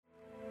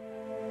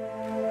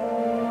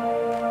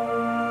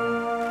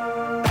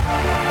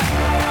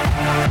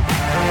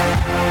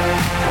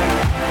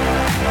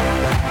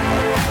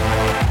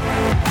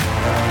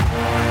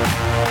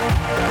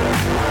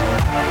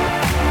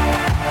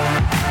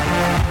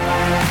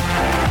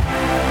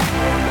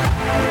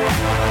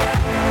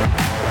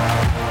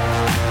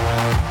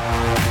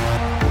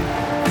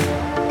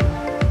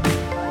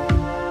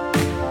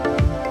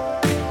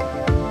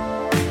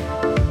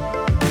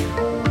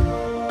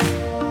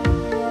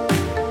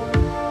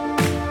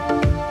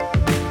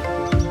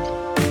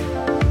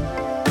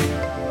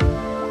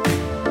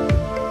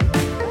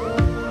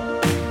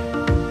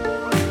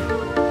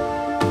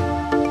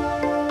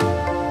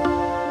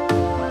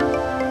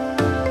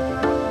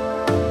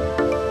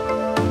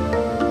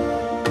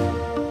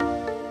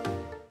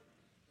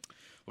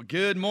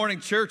Good morning,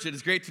 church. It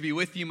is great to be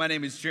with you. My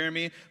name is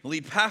Jeremy, the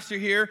lead pastor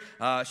here.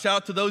 Shout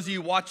out to those of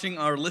you watching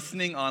or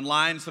listening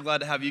online. So glad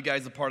to have you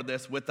guys a part of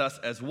this with us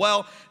as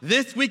well.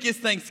 This week is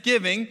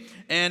Thanksgiving,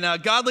 and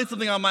God laid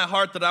something on my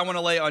heart that I want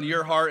to lay on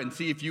your heart and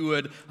see if you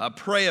would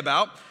pray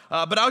about.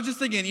 But I was just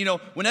thinking,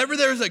 whenever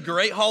there's a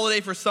great holiday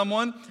for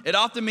someone, it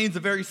often means a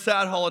very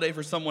sad holiday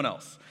for someone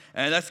else.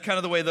 And that's kind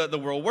of the way the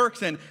world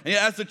works. And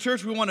as the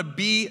church, we want to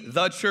be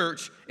the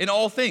church in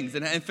all things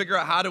and figure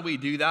out how do we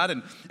do that.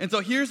 And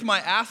so here's my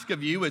ask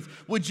of you is,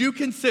 would you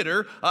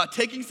consider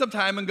taking some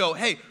time and go,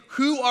 hey,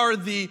 who are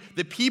the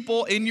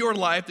people in your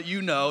life that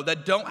you know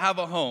that don't have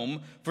a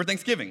home for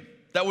Thanksgiving?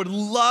 That would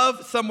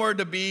love somewhere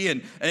to be,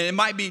 and it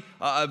might be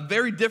a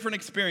very different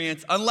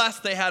experience unless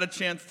they had a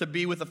chance to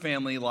be with a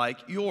family like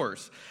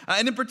yours.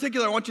 And in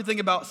particular, I want you to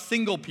think about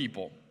single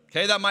people.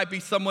 Okay, that might be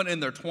someone in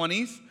their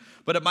 20s.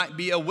 But it might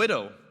be a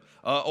widow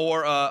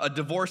or a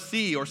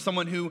divorcee or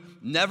someone who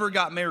never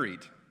got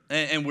married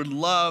and would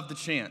love the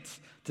chance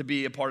to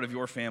be a part of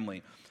your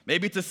family.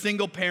 Maybe it's a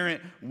single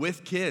parent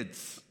with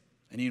kids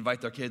and you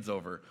invite their kids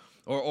over.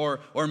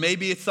 Or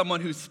maybe it's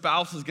someone whose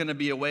spouse is going to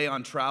be away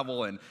on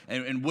travel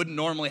and wouldn't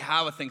normally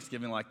have a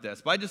Thanksgiving like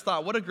this. But I just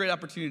thought, what a great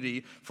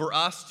opportunity for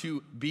us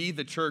to be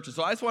the church. And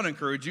so I just want to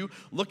encourage you,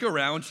 look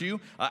around you,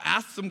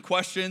 ask some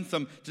questions,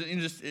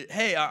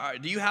 hey,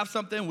 do you have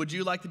something? Would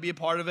you like to be a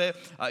part of it?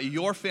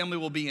 Your family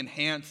will be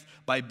enhanced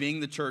by being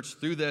the church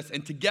through this.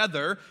 And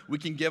together, we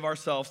can give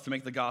ourselves to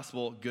make the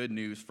gospel good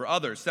news for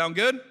others. Sound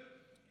good?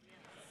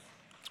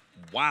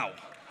 Wow.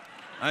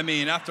 I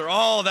mean, after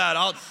all that,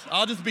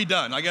 I'll just be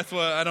done. I guess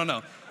I don't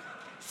know.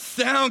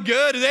 Sound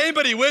good? Is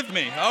anybody with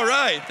me? All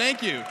right,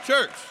 thank you,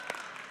 church.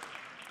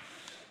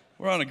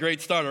 We're on a great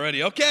start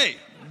already. Okay,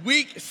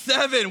 week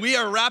 7, we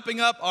are wrapping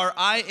up our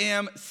I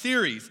Am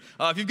series.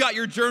 If you've got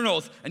your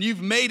journals and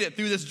you've made it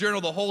through this journal,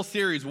 the whole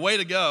series, way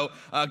to go.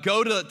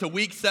 Go to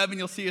week 7,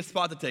 you'll see a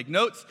spot to take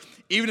notes.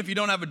 Even if you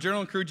don't have a journal,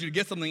 I encourage you to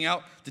get something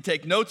out to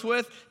take notes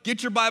with.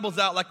 Get your Bibles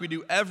out like we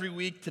do every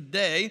week.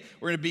 Today,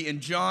 we're going to be in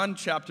John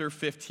chapter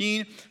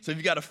 15. So if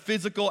you've got a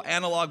physical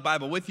analog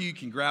Bible with you, you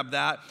can grab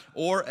that,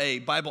 or a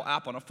Bible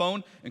app on a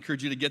phone. I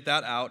encourage you to get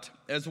that out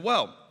as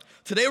well.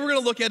 Today, we're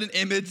going to look at an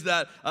image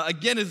that,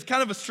 again, is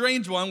kind of a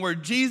strange one, where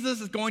Jesus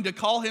is going to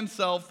call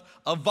himself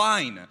a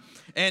vine.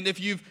 And if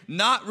you've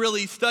not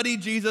really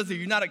studied Jesus, if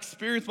you've not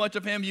experienced much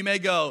of him, you may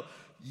go,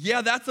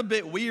 yeah, that's a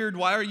bit weird.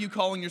 Why are you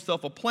calling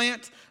yourself a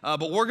plant?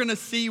 But we're going to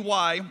see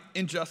why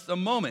in just a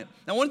moment.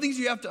 Now, one of the things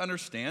you have to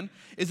understand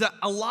is that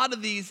a lot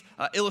of these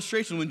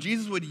illustrations, when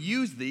Jesus would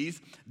use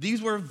these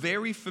were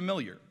very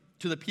familiar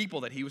to the people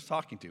that he was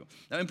talking to.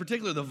 Now, in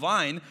particular, the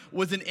vine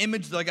was an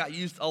image that got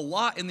used a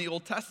lot in the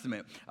Old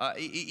Testament,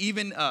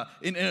 even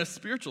in a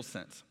spiritual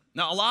sense.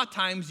 Now, a lot of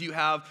times you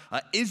have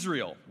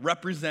Israel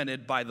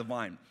represented by the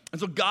vine. And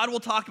so God will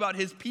talk about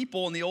his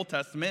people in the Old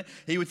Testament.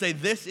 He would say,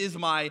 this is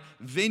my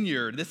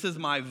vineyard, this is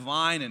my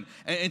vine.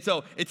 And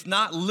so it's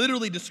not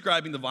literally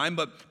describing the vine,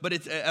 but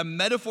it's a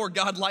metaphor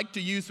God liked to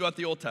use throughout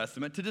the Old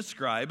Testament to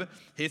describe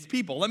his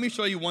people. Let me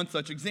show you one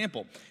such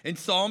example. In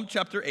Psalm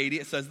chapter 80,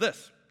 it says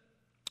this: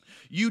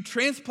 "You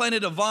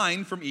transplanted a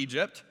vine from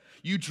Egypt,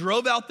 you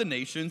drove out the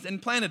nations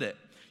and planted it.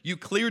 You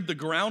cleared the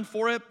ground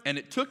for it, and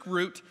it took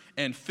root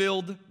and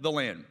filled the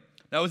land."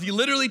 Now, is he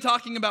literally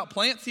talking about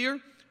plants here?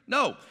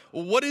 No.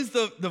 Well, what is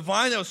the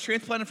vine that was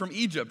transplanted from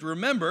Egypt?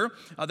 Remember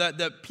that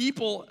the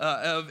people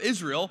of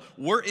Israel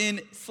were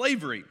in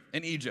slavery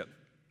in Egypt.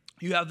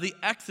 You have the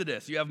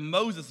Exodus, you have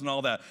Moses and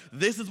all that.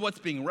 This is what's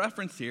being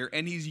referenced here,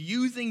 and he's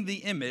using the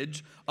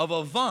image of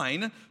a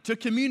vine to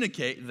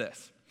communicate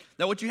this.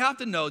 Now, what you have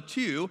to know,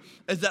 too,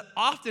 is that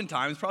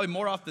oftentimes, probably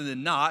more often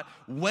than not,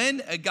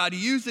 when God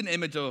used an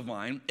image of a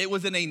vine, it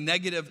was in a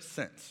negative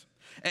sense.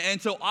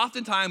 And so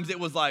oftentimes it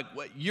was like,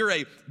 you're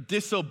a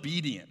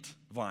disobedient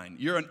vine.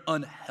 You're an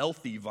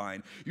unhealthy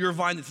vine. You're a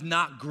vine that's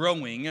not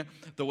growing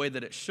the way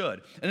that it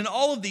should. And in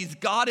all of these,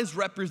 God is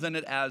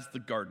represented as the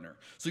gardener.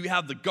 So you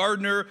have the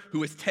gardener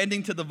who is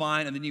tending to the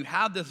vine, and then you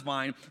have this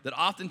vine that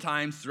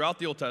oftentimes throughout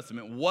the Old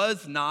Testament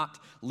was not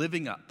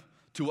living up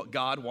to what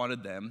God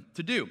wanted them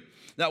to do.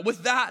 Now,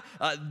 with that,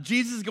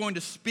 Jesus is going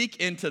to speak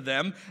into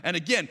them. And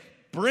again,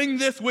 bring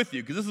this with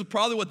you, because this is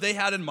probably what they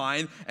had in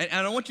mind. And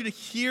I want you to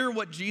hear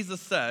what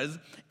Jesus says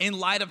in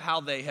light of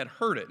how they had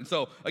heard it. And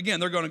so, again,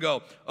 they're going to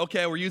go,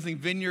 okay, we're using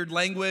vineyard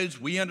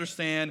language. We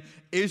understand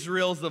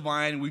Israel's the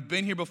vine. We've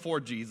been here before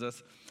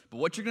Jesus. But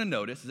what you're going to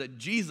notice is that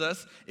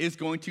Jesus is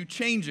going to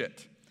change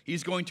it.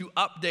 He's going to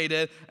update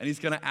it, and he's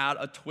going to add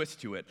a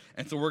twist to it.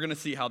 And so we're going to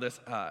see how this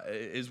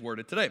is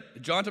worded today.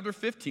 John chapter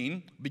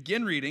 15,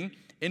 begin reading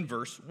in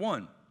verse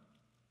 1.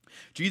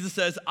 Jesus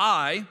says,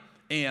 "I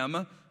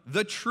am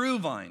the true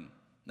vine."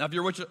 Now, if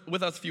you're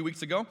with us a few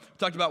weeks ago, we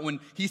talked about when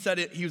he said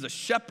he was a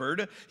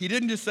shepherd. He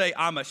didn't just say,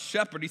 "I'm a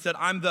shepherd." He said,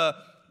 "I'm the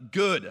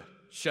good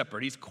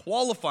shepherd." He's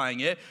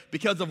qualifying it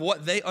because of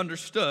what they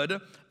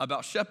understood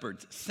about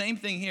shepherds. Same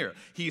thing here.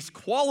 He's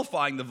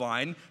qualifying the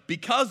vine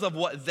because of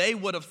what they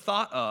would have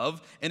thought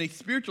of in a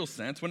spiritual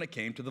sense when it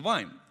came to the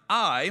vine.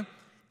 "I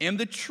am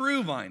the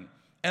true vine,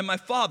 and my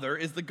Father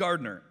is the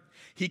gardener.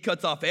 He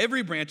cuts off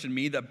every branch in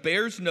me that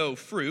bears no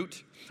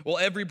fruit, while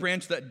every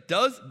branch that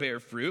does bear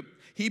fruit,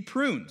 he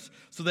prunes,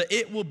 so that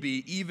it will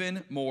be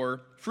even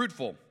more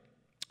fruitful.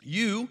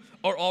 You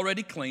are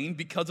already clean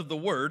because of the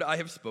word I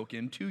have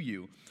spoken to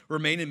you.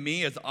 Remain in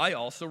me as I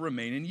also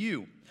remain in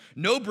you.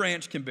 No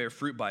branch can bear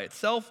fruit by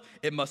itself.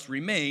 It must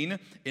remain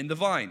in the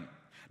vine.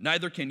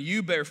 Neither can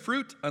you bear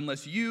fruit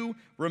unless you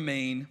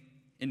remain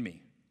in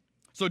me.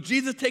 So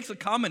Jesus takes a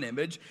common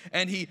image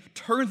and he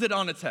turns it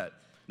on its head.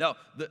 Now,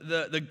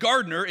 the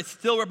gardener is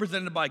still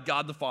represented by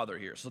God the Father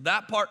here, so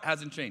that part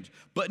hasn't changed.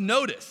 But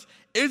notice,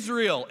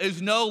 Israel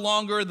is no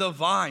longer the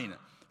vine.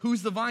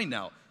 Who's the vine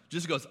now?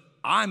 Jesus goes,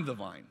 I'm the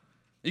vine.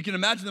 You can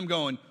imagine them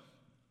going,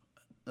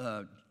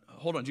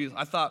 hold on, Jesus,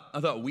 I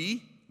thought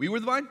we were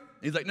the vine?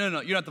 He's like,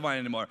 no, you're not the vine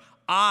anymore.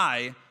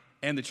 I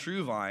am the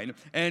true vine,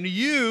 and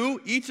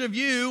you, each of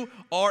you,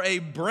 are a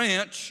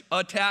branch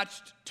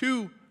attached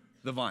to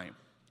the vine.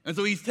 And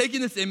so he's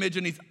taking this image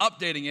and he's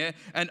updating it,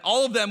 and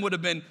all of them would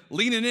have been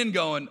leaning in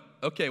going,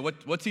 okay,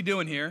 what's he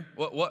doing here?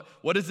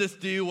 What does this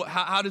do?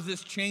 How does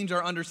this change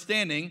our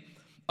understanding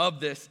of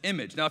this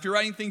image? Now, if you're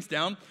writing things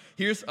down,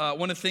 here's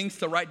one of the things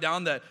to write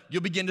down that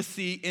you'll begin to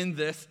see in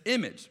this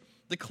image.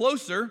 The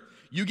closer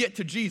you get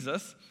to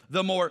Jesus,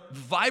 the more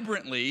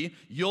vibrantly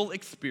you'll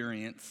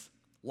experience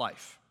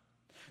life.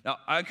 Now,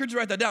 I encourage you to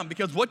write that down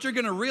because what you're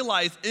going to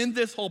realize in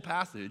this whole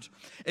passage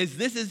is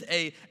this is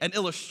an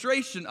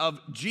illustration of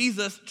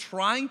Jesus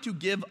trying to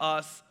give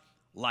us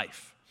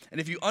life. And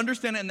if you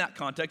understand it in that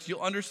context,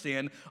 you'll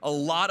understand a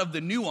lot of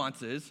the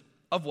nuances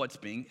of what's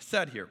being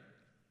said here.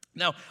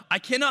 Now, I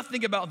cannot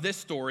think about this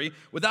story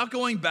without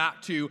going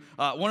back to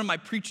one of my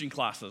preaching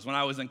classes when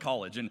I was in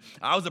college. And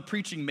I was a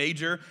preaching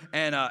major,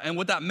 and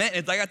what that meant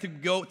is I got to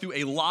go through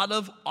a lot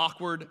of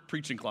awkward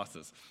preaching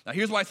classes. Now,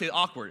 here's why I say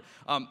awkward.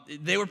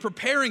 They were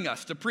preparing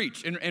us to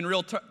preach in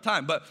real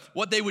time, but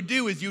what they would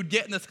do is you'd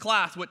get in this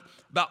class with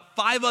about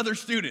 5 other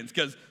students,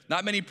 because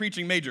not many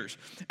preaching majors.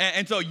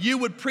 And so you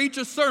would preach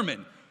a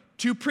sermon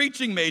to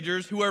preaching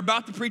majors who are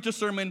about to preach a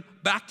sermon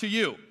back to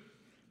you.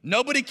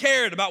 Nobody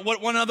cared about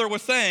what one another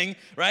was saying,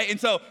 right? And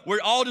so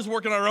we're all just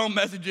working our own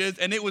messages,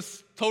 and it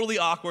was totally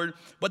awkward.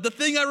 But the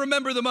thing I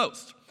remember the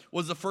most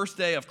was the first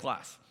day of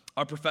class.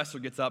 Our professor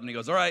gets up and he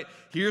goes, all right,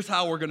 here's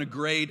how we're going to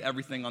grade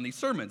everything on these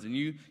sermons. And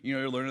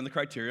you're learning the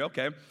criteria,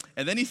 okay?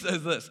 And then he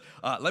says this,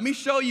 let me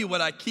show you what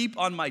I keep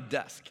on my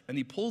desk. And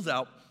he pulls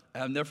out,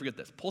 and I'll never forget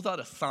this, pulls out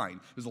a sign.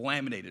 It was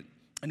laminated.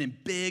 And in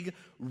big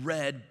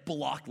red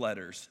block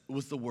letters, it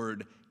was the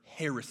word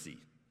heresy.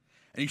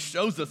 And he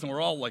shows us, and we're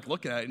all like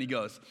looking at it, and he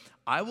goes,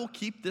 I will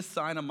keep this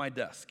sign on my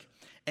desk.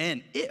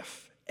 And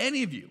if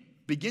any of you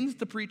begins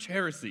to preach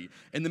heresy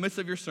in the midst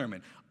of your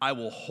sermon, I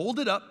will hold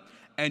it up,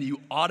 and you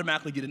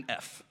automatically get an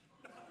F.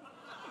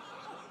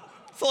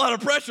 It's a lot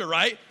of pressure,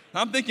 right?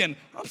 I'm thinking,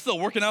 I'm still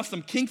working out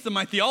some kinks in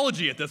my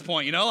theology at this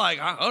point, like,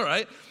 all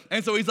right.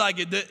 And so he's like,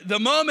 the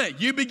moment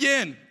you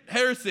begin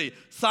heresy,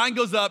 sign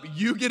goes up,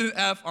 you get an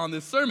F on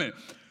this sermon.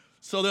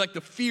 So the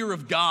fear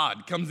of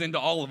God comes into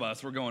all of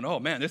us. We're going, oh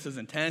man, this is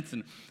intense.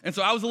 And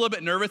so I was a little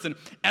bit nervous. And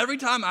every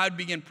time I'd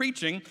begin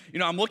preaching,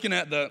 I'm looking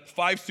at the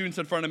 5 students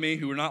in front of me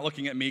who are not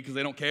looking at me because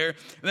they don't care. And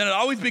then I'd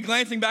always be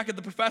glancing back at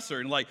the professor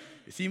and like,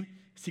 is he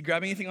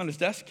grabbing anything on his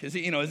desk? Is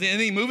he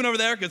anything moving over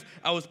there? Because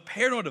I was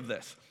paranoid of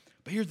this.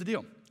 But here's the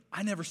deal.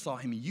 I never saw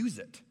him use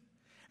it.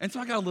 And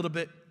so I got a little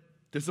bit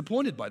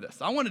disappointed by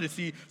this. I wanted to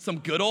see some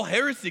good old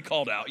heresy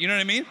called out. You know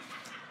what I mean?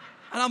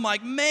 And I'm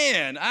like,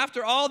 man,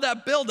 after all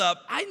that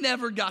buildup, I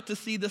never got to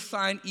see the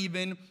sign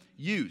even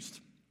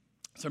used.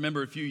 So I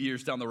remember a few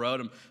years down the road,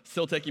 I'm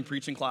still taking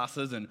preaching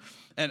classes, and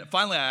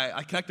finally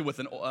I connected with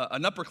an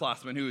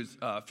upperclassman who was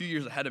a few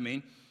years ahead of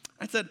me.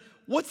 I said,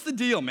 what's the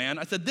deal, man?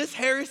 I said, this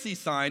heresy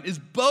sign is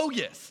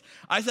bogus.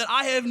 I said,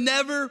 I have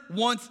never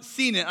once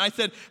seen it. I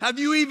said, have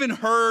you even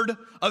heard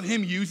of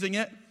him using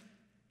it?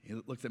 He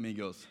looks at me and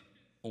goes,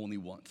 only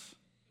once.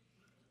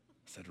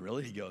 I said,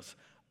 really? He goes,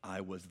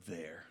 I was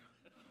there.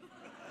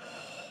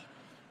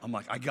 I'm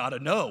like, I gotta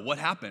know, what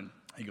happened?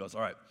 He goes,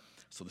 all right.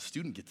 So the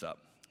student gets up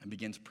and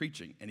begins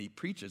preaching, and he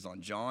preaches on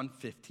John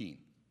 15,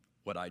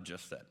 what I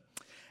just said.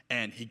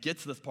 And he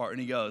gets to this part, and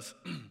he goes,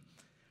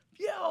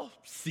 yeah, I've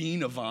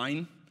seen a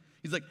vine.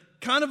 He's like,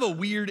 kind of a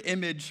weird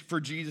image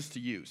for Jesus to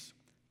use.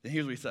 And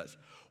here's what he says.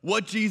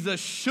 What Jesus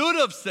should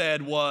have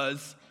said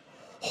was,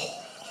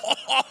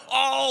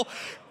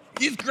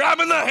 he's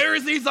grabbing the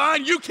heresy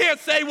sign. You can't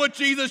say what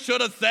Jesus should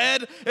have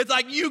said. It's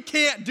like, you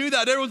can't do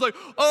that. Everyone's like,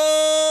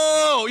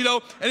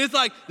 and it's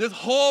like this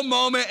whole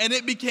moment, and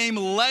it became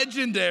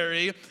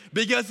legendary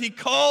because he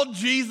called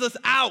Jesus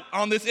out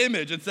on this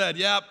image and said,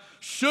 yep,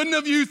 shouldn't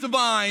have used the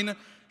vine,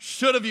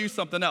 should have used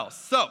something else.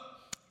 So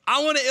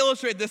I want to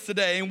illustrate this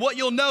today, and what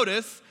you'll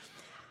notice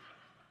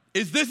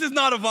is this is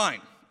not a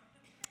vine.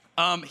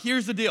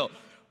 Here's the deal.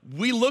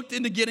 We looked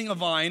into getting a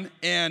vine,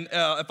 and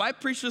if I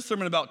preached this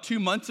sermon about 2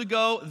 months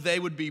ago, they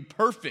would be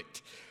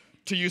perfect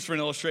to use for an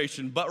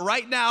illustration. But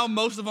right now,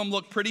 most of them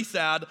look pretty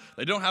sad.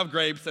 They don't have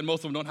grapes, and most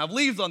of them don't have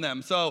leaves on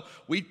them. So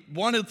we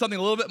wanted something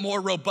a little bit more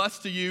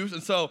robust to use.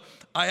 And so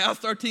I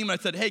asked our team, and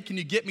I said, hey, can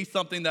you get me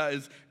something that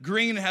is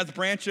green and has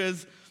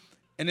branches?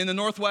 And in the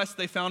Northwest,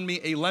 they found me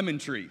a lemon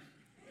tree,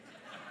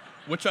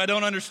 which I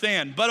don't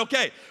understand. But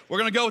okay, we're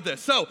going to go with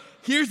this. So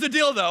here's the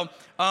deal, though.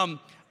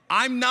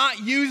 I'm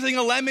not using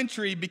a lemon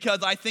tree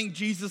because I think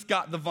Jesus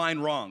got the vine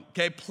wrong,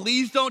 okay?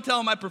 Please don't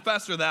tell my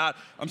professor that.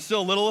 I'm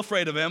still a little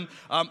afraid of him.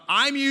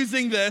 I'm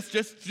using this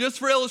just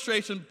for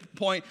illustration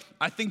point.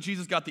 I think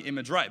Jesus got the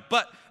image right.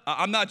 But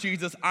I'm not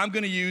Jesus. I'm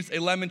going to use a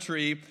lemon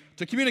tree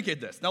to communicate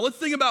this. Now, let's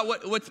think about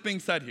what's being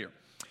said here.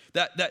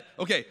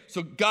 Okay,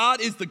 so God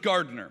is the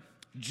gardener.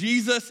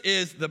 Jesus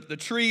is the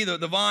tree, the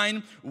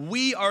vine.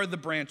 We are the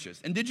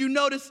branches. And did you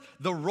notice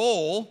the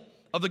role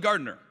of the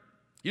gardener?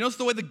 You notice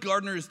the way the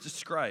gardener is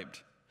described.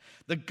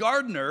 The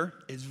gardener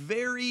is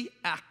very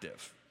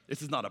active.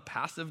 This is not a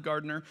passive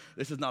gardener.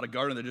 This is not a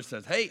gardener that just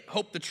says, hey,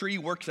 hope the tree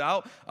works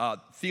out.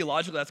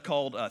 Theologically, that's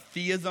called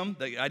theism,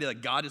 the idea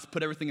that God just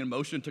put everything in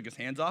motion and took his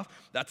hands off.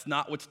 That's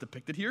not what's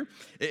depicted here.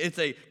 It's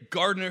a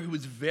gardener who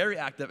is very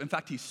active. In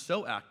fact, he's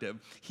so active,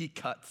 he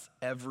cuts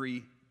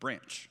every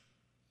branch.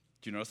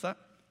 Do you notice that?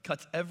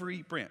 Cuts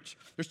every branch.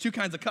 There's two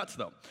kinds of cuts,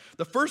 though.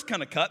 The first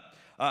kind of cut,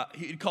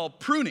 he'd call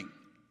pruning.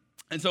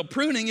 And so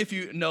pruning, if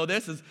you know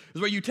this, is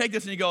where you take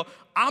this and you go,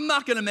 I'm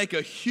not going to make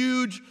a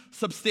huge,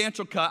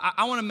 substantial cut.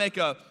 I want to make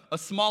a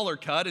smaller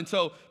cut. And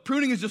so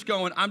pruning is just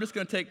going, I'm just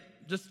going to take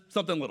just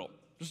something little,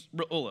 just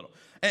a little.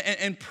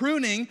 And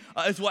pruning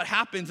is what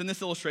happens in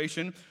this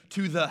illustration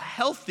to the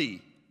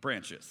healthy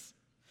branches,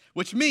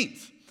 which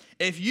means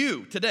if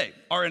you today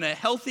are in a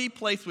healthy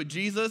place with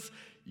Jesus,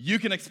 you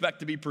can expect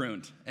to be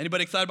pruned.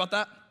 Anybody excited about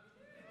that?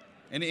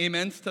 Any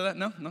amens to that?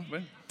 No?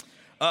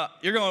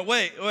 You're going,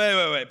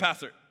 wait,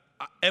 Pastor.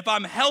 If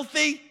I'm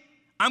healthy,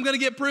 I'm going to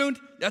get pruned.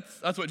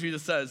 That's what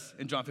Jesus says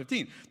in John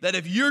 15. That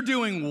if you're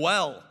doing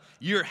well,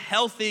 you're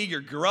healthy,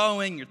 you're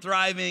growing, you're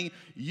thriving,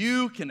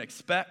 you can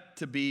expect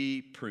to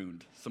be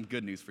pruned. Some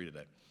good news for you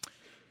today.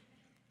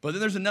 But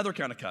then there's another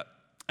kind of cut.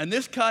 And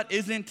this cut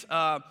isn't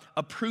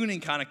a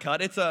pruning kind of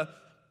cut. It's a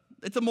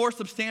more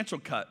substantial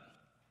cut.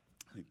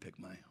 Let me pick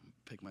my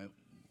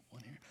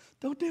one here.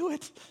 Don't do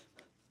it.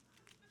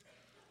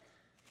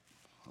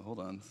 Oh, hold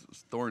on.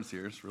 There's thorns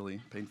here. It's really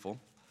painful.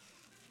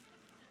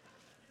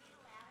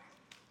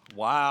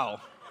 Wow.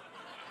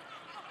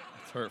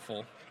 That's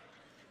hurtful.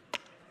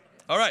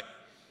 All right.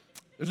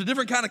 There's a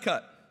different kind of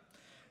cut.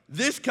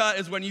 This cut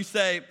is when you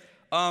say,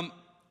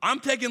 I'm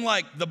taking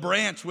like the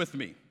branch with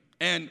me,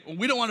 and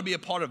we don't want to be a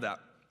part of that.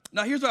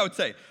 Now, here's what I would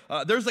say.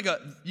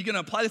 You can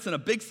apply this in a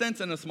big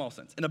sense and a small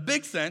sense. In a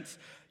big sense,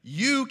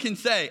 you can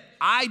say,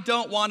 I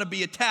don't want to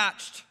be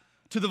attached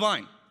to the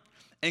vine.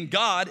 And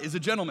God is a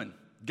gentleman.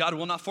 God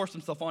will not force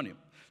himself on you.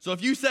 So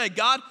if you say,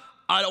 God,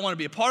 I don't want to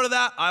be a part of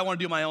that. I want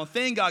to do my own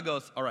thing. God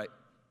goes, all right,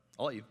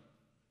 I'll let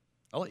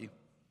you.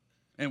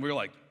 And we're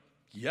like,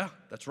 yeah,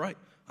 that's right.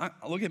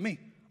 Look at me.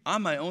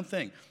 I'm my own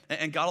thing.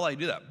 And God will let you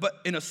do that. But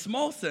in a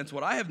small sense,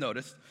 what I have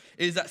noticed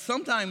is that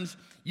sometimes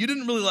you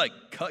didn't really like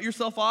cut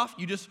yourself off.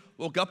 You just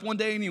woke up one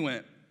day and you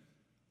went,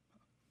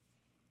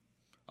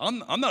 I'm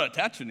not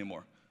attached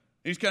anymore.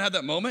 And you just kind of have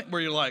that moment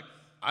where you're like,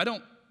 I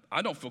don't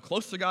feel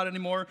close to God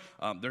anymore.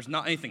 There's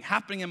not anything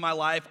happening in my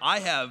life. I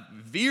have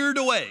veered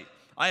away.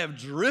 I have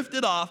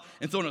drifted off,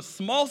 and so in a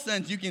small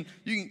sense, you can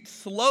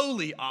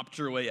slowly opt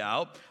your way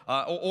out,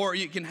 or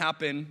it can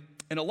happen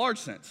in a large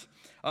sense.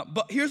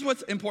 But here's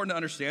what's important to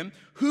understand.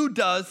 Who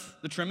does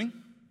the trimming?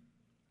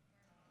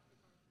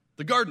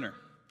 The gardener.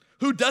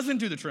 Who doesn't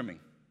do the trimming?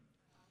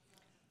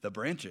 The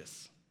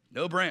branches.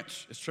 No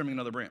branch is trimming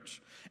another branch.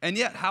 And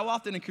yet, how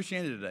often in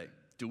Christianity today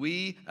do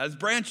we, as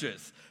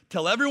branches,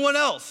 tell everyone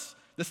else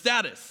the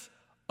status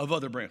of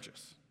other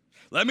branches?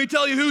 Let me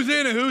tell you who's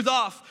in and who's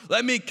off.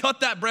 Let me cut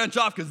that branch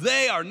off because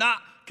they are not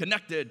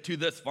connected to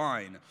this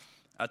vine.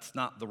 That's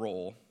not the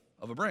role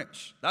of a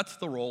branch. That's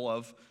the role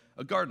of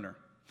a gardener.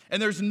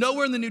 And there's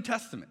nowhere in the New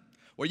Testament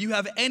where you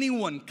have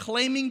anyone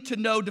claiming to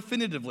know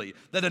definitively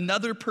that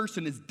another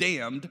person is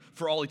damned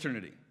for all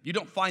eternity. You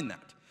don't find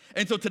that.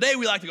 And so today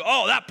we like to go,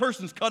 oh, that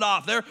person's cut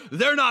off.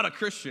 They're not a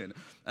Christian.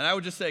 And I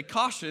would just say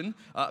caution,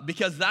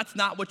 because that's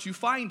not what you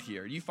find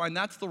here. You find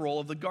that's the role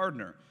of the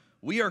gardener.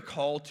 We are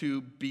called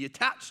to be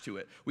attached to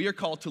it. We are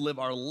called to live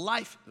our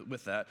life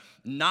with that,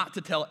 not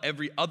to tell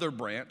every other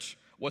branch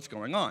what's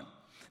going on.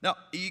 Now,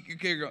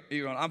 you're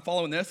going, I'm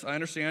following this. I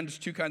understand there's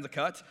two kinds of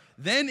cuts.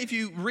 Then if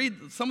you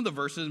read some of the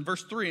verses, in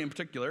verse 3 in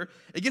particular,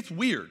 it gets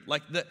weird.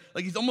 Like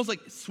he's almost like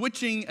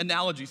switching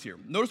analogies here.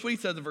 Notice what he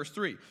says in verse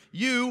 3.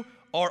 You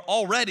are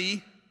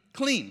already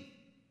clean.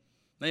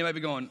 Now you might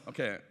be going,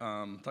 okay,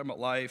 talking about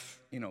life,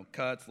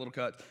 cuts, little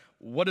cuts.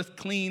 What does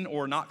clean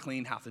or not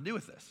clean have to do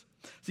with this?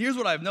 So here's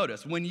what I've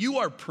noticed. When you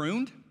are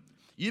pruned,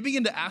 you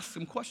begin to ask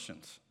some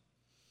questions.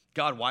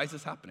 God, why is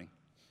this happening?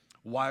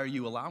 Why are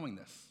you allowing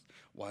this?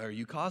 Why are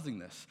you causing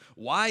this?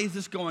 Why is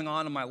this going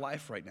on in my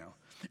life right now?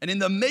 And in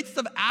the midst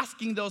of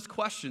asking those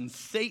questions,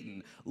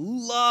 Satan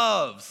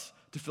loves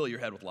to fill your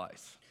head with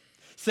lies.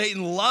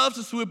 Satan loves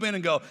to swoop in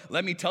and go,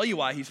 let me tell you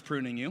why he's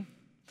pruning you.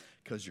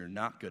 Because you're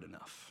not good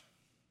enough.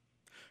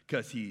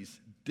 Because he's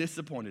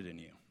disappointed in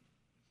you.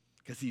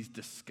 Because he's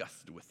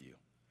disgusted with you.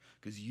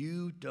 Because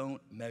you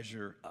don't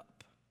measure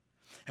up.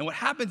 And what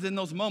happens in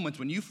those moments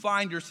when you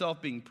find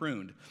yourself being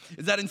pruned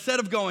is that instead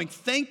of going,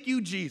 thank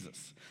you,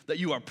 Jesus, that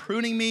you are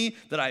pruning me,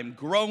 that I am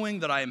growing,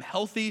 that I am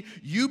healthy,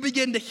 you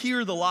begin to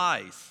hear the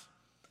lies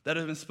that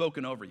have been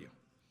spoken over you.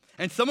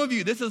 And some of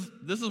you, this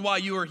is why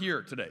you are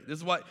here today. This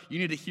is what you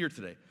need to hear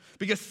today.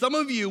 Because some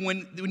of you,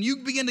 when you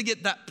begin to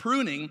get that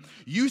pruning,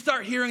 you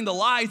start hearing the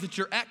lies that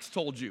your ex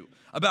told you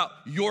about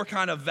your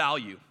kind of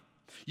value.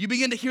 You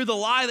begin to hear the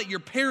lie that your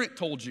parent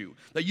told you,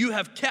 that you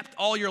have kept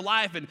all your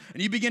life, and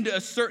you begin to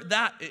assert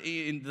that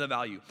in the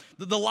value.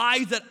 The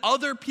lies that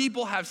other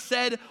people have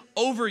said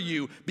over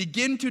you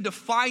begin to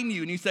define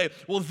you, and you say,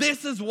 well,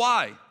 this is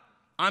why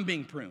I'm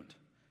being pruned.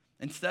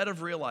 Instead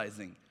of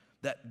realizing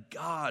that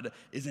God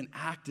is an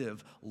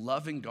active,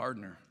 loving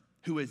gardener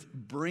who is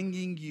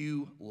bringing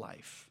you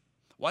life.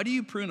 Why do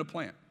you prune a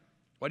plant?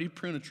 Why do you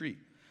prune a tree?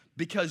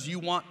 Because you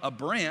want a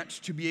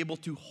branch to be able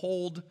to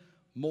hold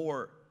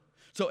more.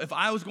 So if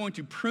I was going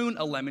to prune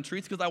a lemon tree,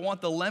 it's because I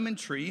want the lemon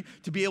tree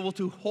to be able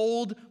to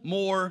hold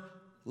more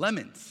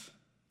lemons.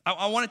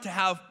 I want it to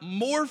have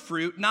more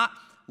fruit, not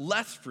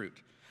less fruit.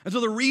 And so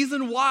the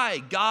reason why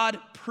God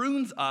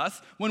prunes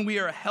us when we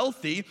are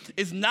healthy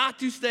is not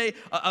to say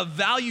a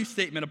value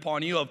statement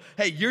upon you of,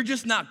 hey, you're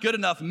just not good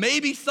enough.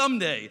 Maybe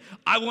someday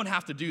I won't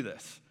have to do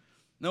this.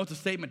 No, it's a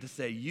statement to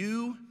say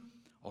you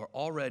are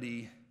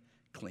already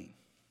clean.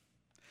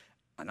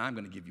 And I'm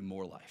going to give you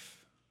more life.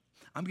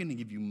 I'm going to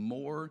give you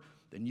more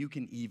than you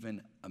can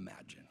even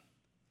imagine.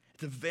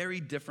 It's a very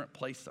different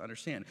place to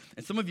understand.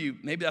 And some of you,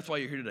 maybe that's why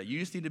you're here today. You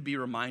just need to be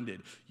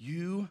reminded,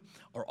 you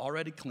are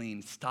already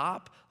clean.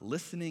 Stop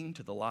listening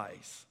to the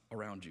lies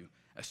around you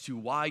as to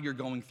why you're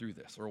going through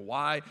this or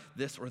why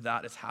this or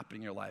that is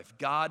happening in your life.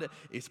 God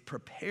is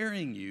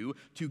preparing you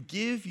to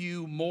give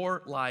you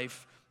more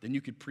life than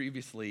you could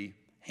previously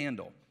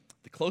handle.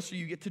 The closer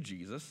you get to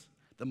Jesus,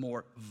 the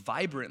more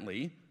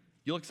vibrantly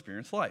you'll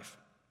experience life.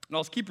 And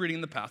I'll just keep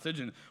reading the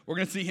passage, and we're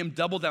going to see him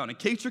double down. In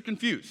case you're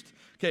confused,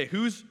 okay,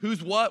 who's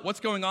what?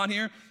 What's going on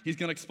here? He's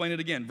going to explain it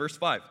again. Verse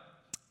 5.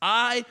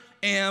 I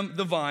am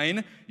the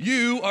vine,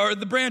 you are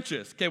the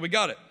branches. Okay, we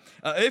got it.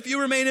 If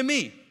you remain in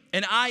me,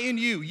 and I in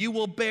you, you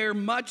will bear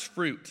much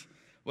fruit.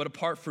 But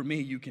apart from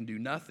me, you can do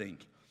nothing.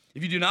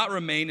 If you do not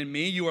remain in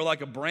me, you are like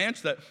a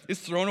branch that is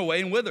thrown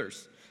away and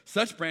withers.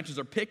 Such branches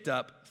are picked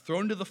up,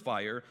 thrown into the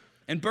fire,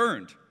 and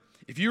burned.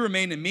 If you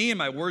remain in me and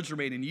my words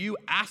remain in you,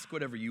 ask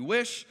whatever you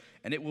wish,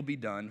 and it will be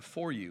done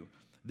for you.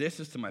 This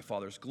is to my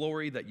Father's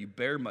glory, that you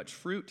bear much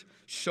fruit,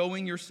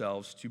 showing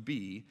yourselves to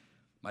be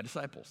my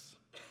disciples.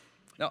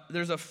 Now,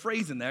 there's a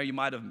phrase in there, you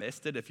might have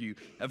missed it if you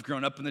have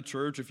grown up in the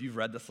church, if you've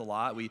read this a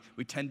lot. We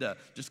tend to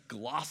just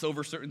gloss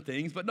over certain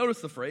things, but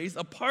notice the phrase,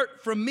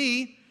 apart from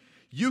me,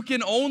 you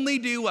can only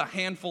do a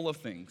handful of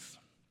things.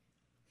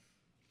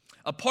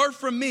 Apart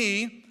from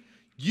me,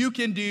 you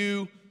can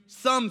do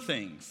some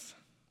things.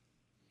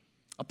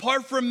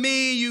 Apart from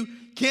me, you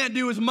can't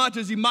do as much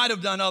as you might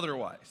have done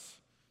otherwise.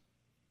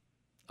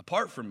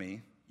 Apart from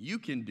me, you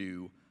can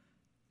do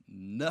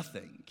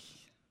nothing.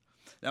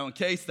 Now, in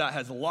case that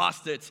has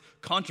lost its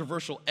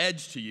controversial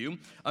edge to you,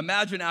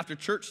 imagine after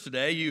church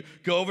today, you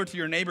go over to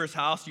your neighbor's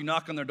house, you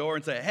knock on their door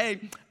and say, hey,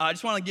 I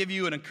just want to give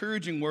you an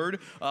encouraging word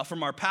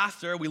from our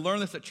pastor. We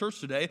learned this at church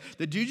today,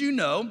 that did you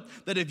know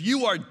that if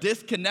you are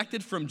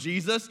disconnected from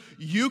Jesus,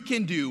 you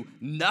can do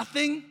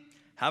nothing?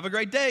 Have a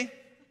great day.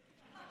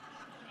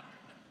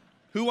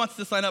 Who wants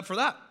to sign up for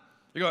that?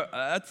 You go,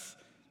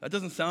 that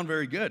doesn't sound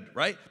very good,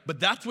 right? But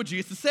that's what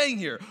Jesus is saying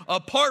here.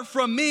 Apart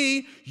from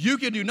me, you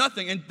can do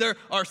nothing. And there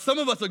are some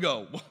of us that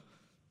go, well,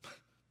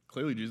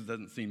 clearly Jesus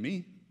doesn't see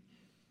me.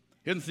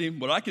 He doesn't see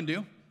what I can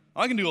do.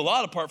 I can do a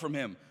lot apart from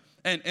him.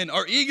 And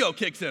our ego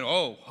kicks in.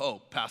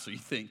 Oh, Pastor,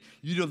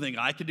 you don't think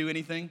I could do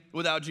anything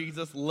without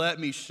Jesus? Let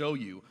me show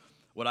you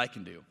what I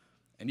can do.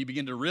 And you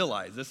begin to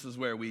realize this is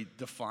where we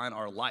define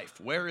our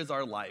life. Where is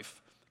our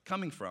life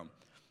coming from?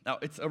 Now,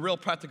 it's a real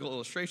practical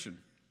illustration.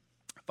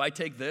 If I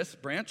take this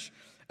branch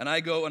and I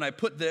go and I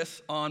put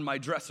this on my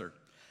dresser,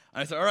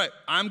 and I say, all right,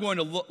 I'm going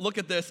to look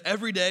at this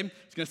every day.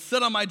 It's going to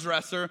sit on my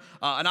dresser,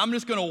 and I'm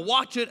just going to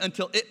watch it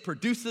until it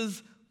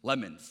produces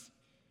lemons.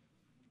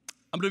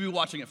 I'm going to be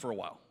watching it for a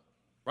while,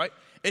 right?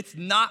 It's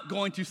not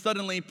going to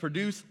suddenly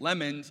produce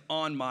lemons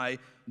on my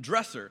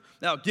dresser.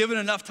 Now, given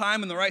enough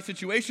time in the right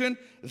situation,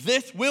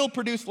 this will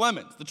produce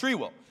lemons. The tree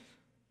will.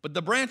 But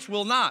the branch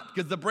will not,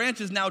 because the branch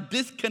is now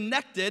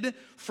disconnected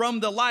from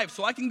the life.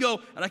 So I can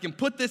go and I can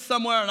put this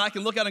somewhere and I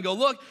can look at it and go,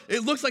 look, it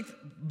looks like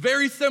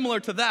very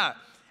similar to that.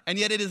 And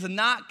yet it is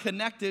not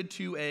connected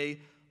to a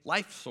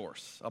life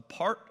source.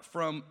 Apart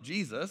from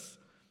Jesus,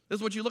 this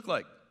is what you look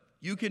like.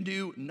 You can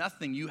do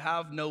nothing. You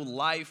have no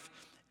life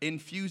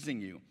infusing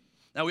you.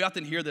 Now we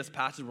often hear this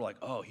passage, we're like,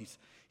 oh,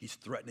 he's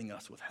threatening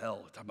us with hell.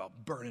 We're talking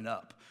about burning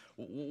up.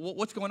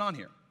 What's going on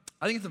here?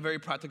 I think it's a very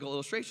practical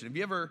illustration. Have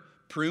you ever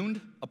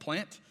pruned a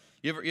plant?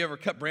 You ever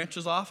cut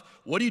branches off?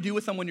 What do you do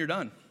with them when you're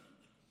done?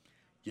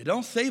 You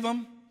don't save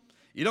them.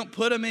 You don't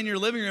put them in your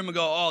living room and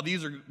go, oh,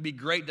 these are be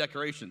great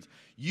decorations.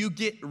 You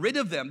get rid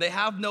of them. They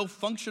have no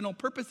functional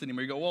purpose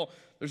anymore. You go, well,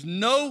 there's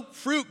no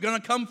fruit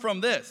going to come from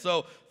this.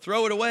 So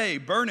throw it away,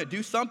 burn it,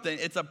 do something.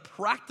 It's a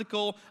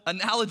practical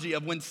analogy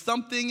of when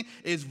something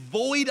is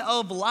void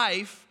of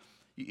life,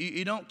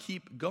 you don't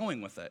keep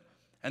going with it.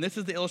 And this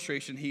is the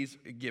illustration he's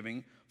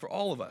giving for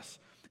all of us.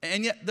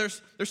 And yet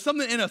there's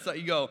something in us that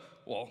you go,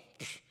 well,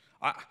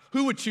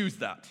 who would choose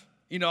that?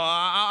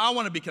 I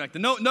want to be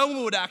connected. No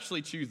one would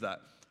actually choose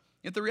that.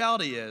 Yet the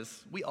reality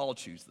is, we all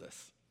choose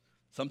this.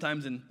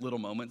 Sometimes in little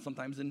moments,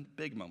 sometimes in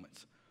big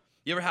moments.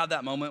 You ever had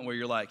that moment where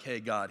you're like, hey,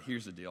 God,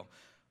 here's the deal.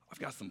 I've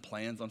got some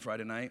plans on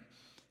Friday night,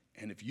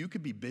 and if you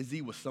could be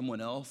busy with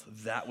someone else,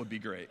 that would be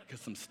great,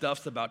 because some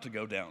stuff's about to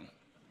go down.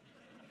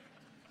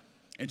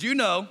 And you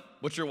know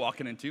what you're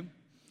walking into.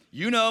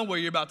 You know where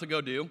you're about to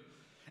go do.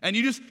 And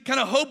you just kind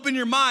of hope in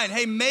your mind,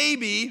 hey,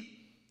 maybe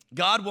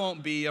God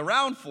won't be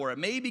around for it.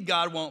 Maybe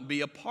God won't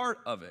be a part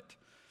of it.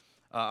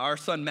 Our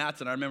son,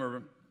 Mattson, I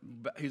remember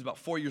he was about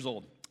 4 years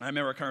old. I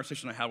remember a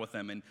conversation I had with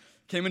him, and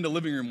came into the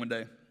living room one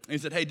day, and he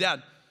said, hey,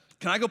 Dad,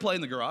 can I go play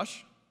in the garage?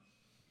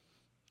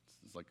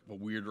 It's like a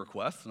weird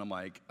request, and I'm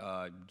like,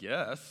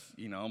 yes.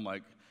 I'm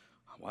like,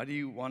 why do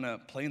you want to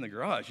play in the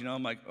garage?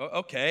 I'm like,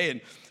 okay.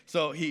 And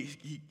so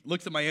he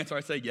looks at my answer.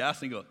 I say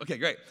yes, and he goes, okay,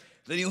 great.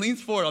 Then he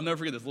leans forward. I'll never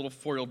forget this little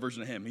 4-year-old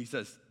version of him. He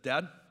says,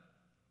 Dad,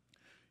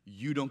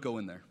 you don't go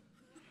in there.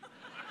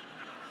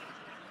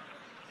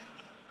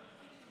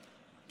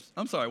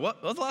 I'm sorry,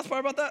 what was the last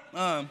part about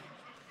that?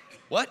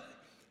 What?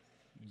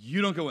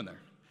 You don't go in there.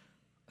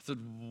 I said,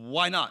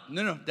 why not?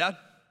 No, Dad,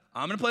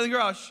 I'm going to play in the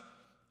garage.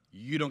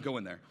 You don't go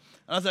in there.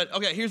 And I said,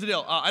 okay, here's the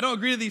deal. I don't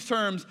agree to these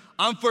terms.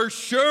 I'm for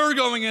sure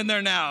going in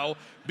there now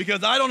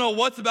because I don't know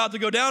what's about to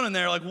go down in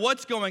there, like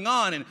what's going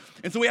on.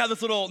 And so we have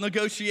this little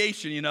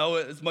negotiation,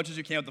 as much as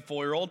you can with the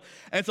 4-year-old.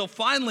 And so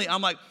finally,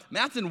 I'm like,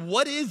 Mattson,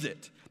 what is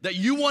it that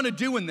you want to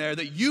do in there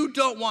that you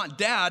don't want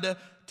Dad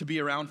to be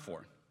around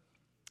for?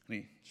 And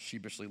he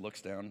sheepishly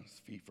looks down at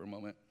his feet for a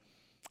moment.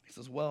 He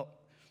says, well,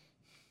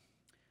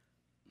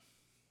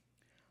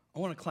 I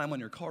want to climb on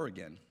your car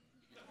again.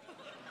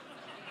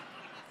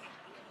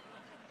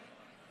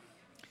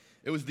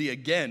 It was the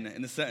again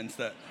in the sentence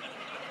that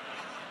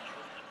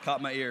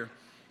caught my ear.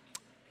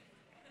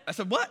 I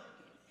said, what?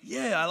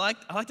 Yeah, I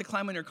like to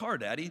climb on your car,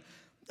 Daddy.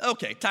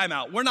 Okay, time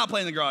out. We're not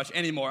playing in the garage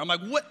anymore. I'm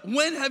like, what?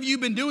 When have you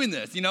been doing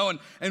this?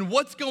 And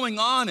what's going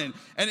on? And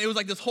it was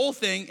like this whole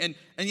thing, and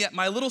yet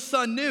my little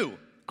son knew.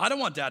 I don't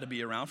want Dad to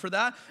be around for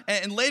that.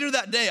 And later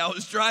that day, I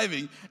was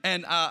driving,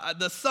 and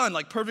the sun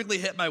perfectly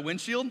hit my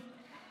windshield.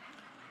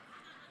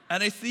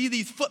 And I see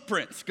these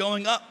footprints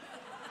going up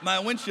my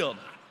windshield.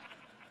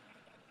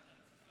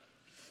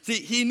 See,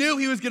 he knew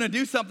he was going to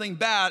do something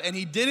bad, and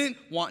he didn't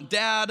want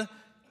Dad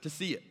to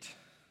see it.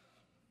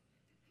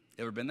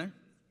 You ever been there?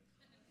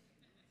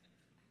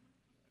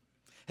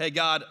 Hey,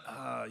 God,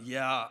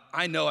 yeah,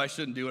 I know I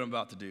shouldn't do what I'm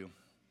about to do.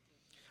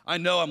 I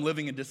know I'm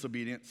living in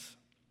disobedience.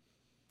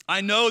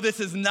 I know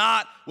this is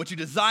not what you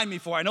designed me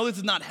for. I know this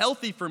is not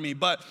healthy for me,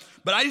 but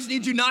I just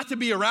need you not to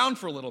be around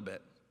for a little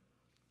bit.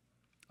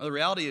 Well, the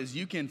reality is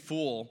you can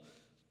fool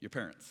your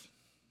parents.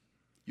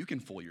 You can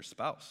fool your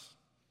spouse.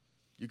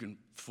 You can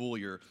fool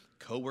your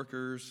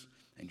coworkers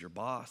and your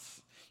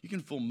boss. You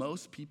can fool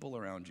most people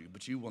around you,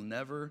 but you will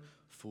never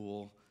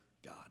fool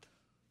God.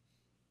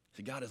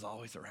 See, God is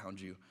always around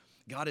you.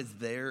 God is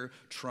there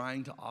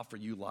trying to offer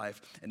you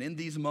life. And in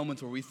these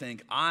moments where we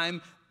think, I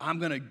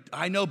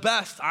know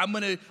best, I'm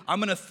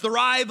gonna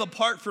thrive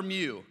apart from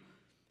you,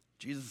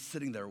 Jesus is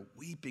sitting there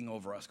weeping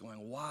over us,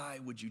 going, why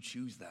would you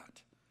choose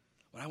that?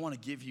 When I want to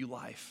give you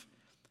life,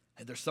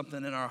 and there's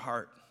something in our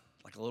heart,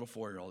 like a little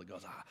 4-year-old that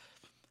goes,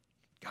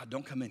 God,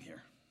 don't come in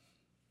here.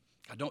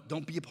 God,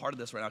 don't be a part of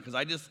this right now, because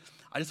I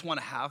just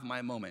want to have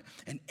my moment.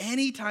 And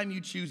anytime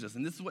you choose this,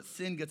 and this is what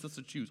sin gets us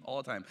to choose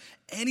all the time,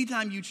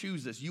 anytime you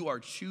choose this, you are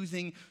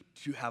choosing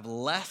to have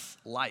less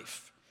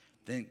life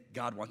than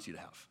God wants you to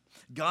have.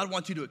 God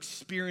wants you to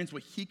experience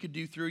what he could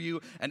do through you.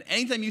 And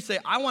anytime you say,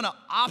 I want to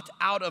opt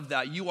out of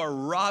that, you are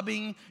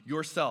robbing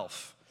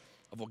yourself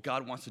of what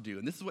God wants to do.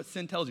 And this is what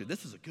sin tells you.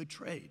 This is a good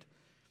trade.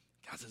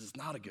 God says it's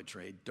not a good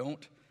trade.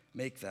 Don't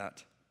make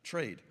that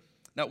trade.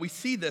 Now, we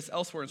see this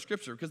elsewhere in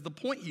Scripture because the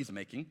point he's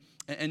making,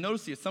 and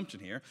notice the assumption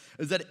here,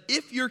 is that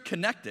if you're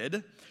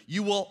connected,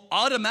 you will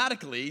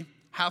automatically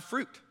have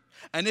fruit.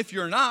 And if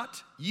you're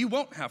not, you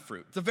won't have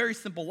fruit. It's a very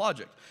simple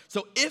logic.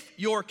 So if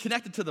you're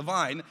connected to the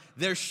vine,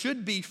 there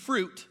should be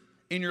fruit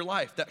in your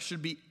life that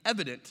should be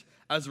evident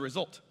as a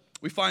result.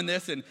 We find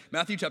this in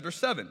Matthew chapter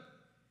 7.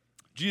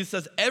 Jesus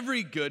says,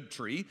 every good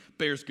tree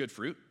bears good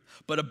fruit,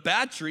 but a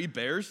bad tree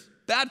bears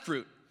bad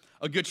fruit.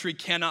 A good tree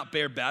cannot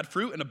bear bad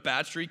fruit, and a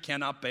bad tree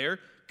cannot bear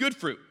good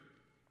fruit.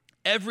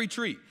 Every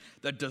tree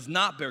that does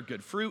not bear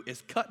good fruit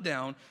is cut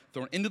down,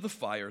 thrown into the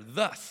fire.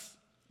 Thus,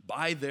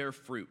 by their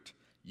fruit,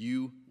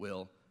 you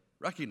will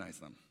recognize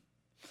them.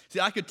 See,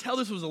 I could tell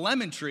this was a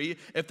lemon tree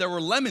if there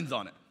were lemons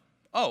on it.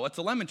 Oh, it's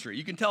a lemon tree.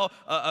 You can tell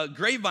a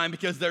grapevine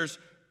because there's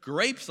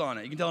grapes on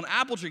it. You can tell an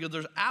apple tree because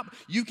there's apple.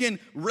 You can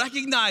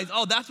recognize,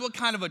 oh, that's what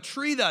kind of a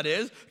tree that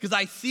is because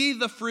I see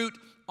the fruit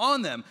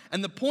on them.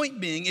 And the point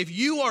being, if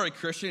you are a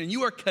Christian and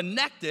you are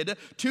connected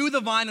to the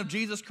vine of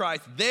Jesus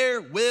Christ,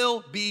 there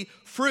will be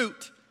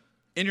fruit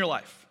in your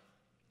life.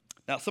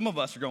 Now, some of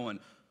us are going,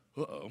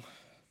 uh-oh,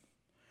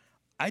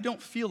 I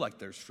don't feel like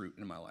there's fruit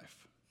in my life.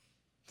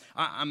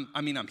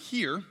 I'm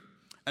here,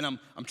 and I'm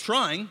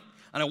trying,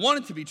 and I want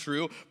it to be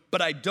true,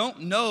 but I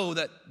don't know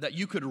that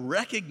you could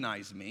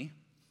recognize me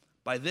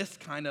by this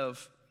kind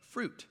of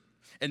fruit.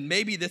 And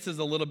maybe this is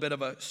a little bit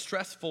of a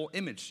stressful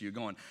image to you,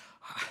 going,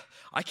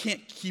 I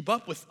can't keep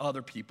up with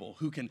other people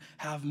who can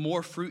have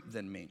more fruit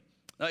than me.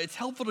 Now, it's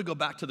helpful to go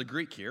back to the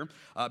Greek here,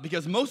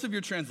 because most of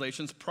your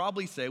translations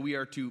probably say we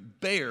are to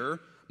bear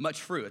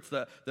much fruit. It's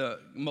the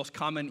most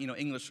common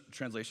English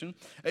translation.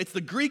 It's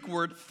the Greek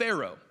word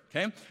pharaoh,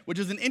 okay, which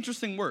is an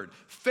interesting word.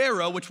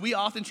 Pharaoh, which we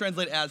often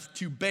translate as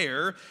to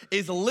bear,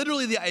 is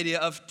literally the idea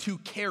of to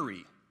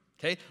carry,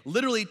 okay,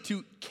 literally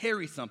to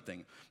carry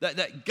something.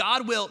 That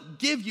God will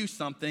give you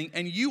something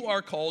and you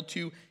are called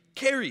to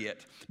carry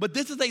it. But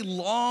this is a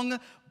long,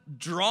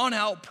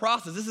 drawn-out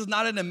process. This is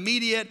not an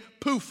immediate,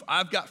 poof,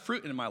 I've got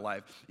fruit in my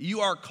life. You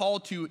are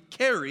called to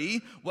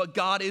carry what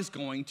God is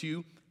going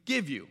to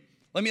give you.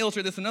 Let me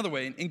illustrate this another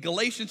way. In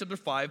Galatians chapter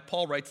 5,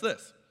 Paul writes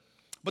this.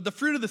 But the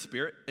fruit of the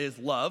Spirit is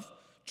love,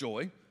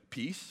 joy,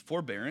 peace,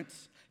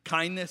 forbearance,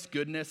 kindness,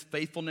 goodness,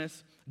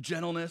 faithfulness,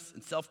 gentleness,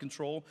 and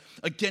self-control.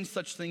 Against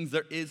such things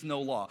there is no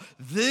law.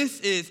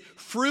 This is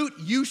fruit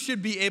you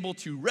should be able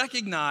to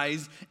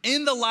recognize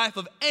in the life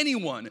of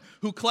anyone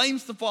who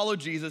claims to follow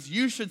Jesus.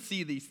 You should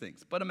see these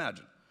things. But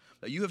imagine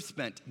that you have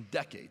spent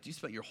decades, you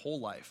spent your whole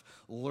life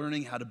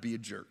learning how to be a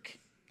jerk,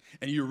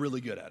 and you're really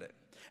good at it.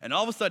 And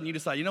all of a sudden you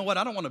decide, you know what,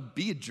 I don't want to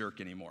be a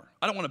jerk anymore.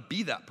 I don't want to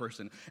be that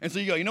person. And so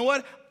you go, you know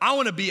what, I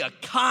want to be a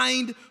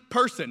kind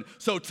person.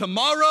 So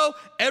tomorrow,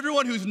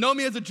 everyone who's known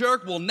me as a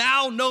jerk will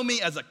now know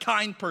me as a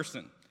kind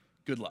person.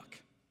 Good luck.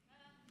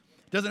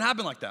 It doesn't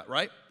happen like that,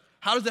 right?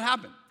 How does it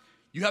happen?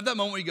 You have that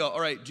moment where you go,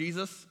 all right,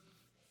 Jesus,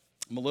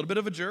 I'm a little bit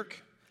of a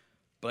jerk,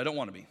 but I don't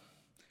want to be.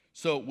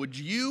 So would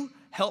you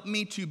help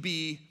me to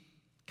be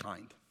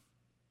kind?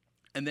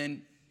 And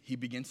then he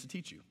begins to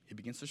teach you. He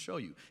begins to show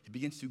you. He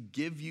begins to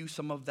give you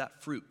some of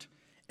that fruit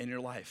in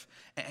your life.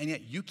 And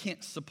yet you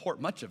can't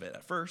support much of it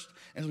at first.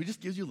 And so he just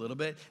gives you a little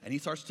bit, and he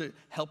starts to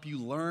help you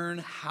learn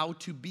how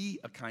to be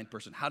a kind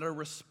person, how to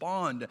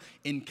respond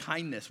in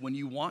kindness when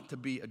you want to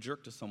be a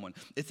jerk to someone.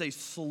 It's a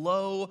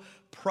slow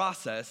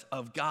process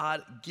of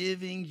God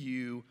giving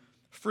you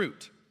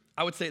fruit.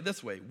 I would say it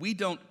this way. We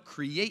don't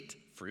create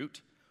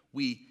fruit.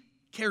 We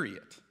carry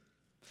it.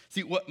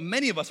 See, what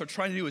many of us are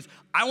trying to do is,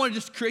 I want to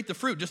just create the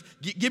fruit. Just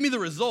give me the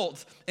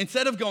results.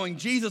 Instead of going,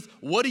 Jesus,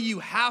 what do you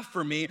have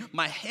for me?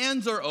 My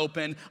hands are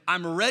open.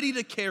 I'm ready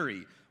to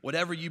carry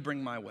whatever you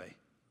bring my way.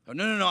 Oh,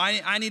 no.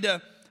 I need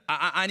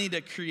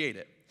to create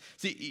it.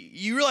 See,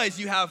 you realize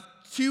you have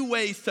two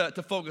ways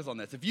to focus on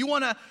this. If you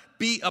want to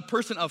be a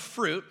person of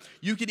fruit,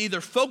 you can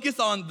either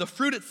focus on the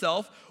fruit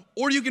itself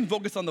or you can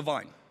focus on the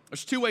vine.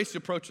 There's two ways to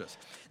approach this.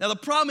 Now, the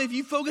problem, if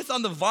you focus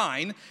on the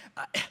vine,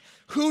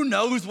 who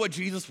knows what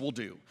Jesus will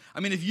do? I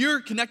mean, if you're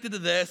connected to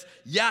this,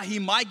 yeah, he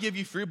might give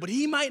you fruit, but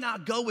he might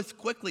not go as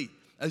quickly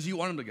as you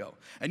want him to go.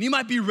 And you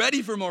might be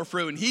ready for more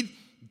fruit, and he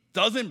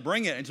doesn't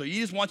bring it, and so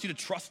he just wants you to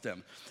trust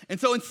him. And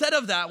so instead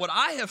of that, what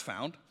I have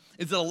found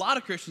is that a lot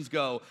of Christians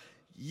go,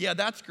 yeah,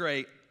 that's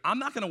great. I'm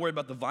not going to worry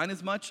about the vine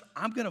as much.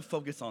 I'm going to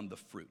focus on the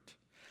fruit.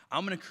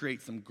 I'm going to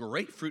create some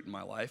great fruit in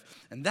my life,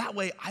 and that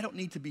way I don't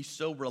need to be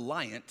so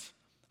reliant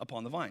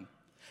upon the vine.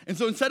 And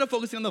so instead of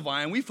focusing on the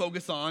vine, we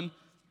focus on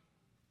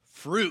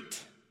fruit.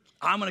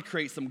 I'm going to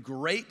create some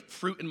great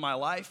fruit in my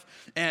life,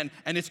 and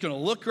it's going to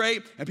look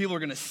great, and people are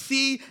going to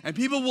see, and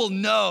people will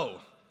know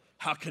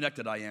how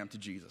connected I am to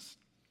Jesus.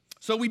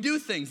 So we do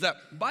things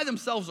that by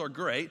themselves are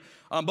great,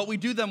 but we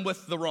do them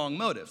with the wrong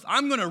motives.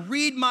 I'm going to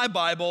read my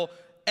Bible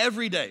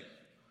every day.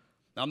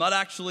 Now, I'm not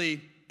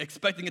actually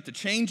expecting it to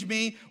change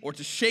me or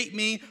to shape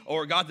me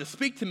or God to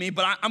speak to me,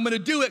 but I'm going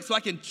to do it so I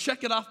can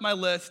check it off my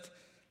list.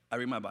 I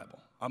read my Bible.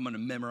 I'm going to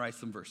memorize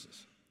some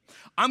verses.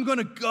 I'm going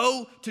to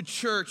go to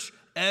church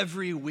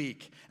every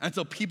week. And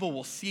so people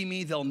will see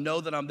me. They'll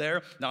know that I'm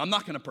there. Now, I'm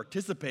not going to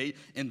participate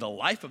in the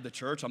life of the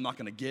church. I'm not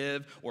going to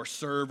give or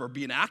serve or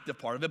be an active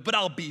part of it, but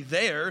I'll be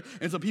there.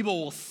 And so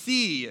people will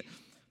see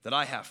that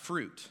I have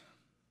fruit.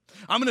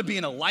 I'm going to be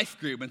in a life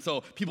group, and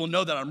so people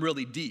know that I'm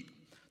really deep.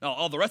 Now,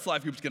 all the rest of the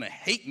life group is going to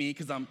hate me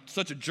because I'm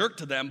such a jerk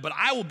to them, but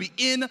I will be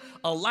in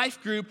a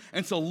life group.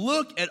 And so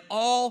look at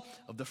all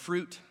of the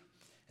fruit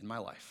in my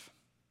life.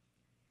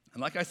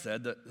 And like I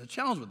said, the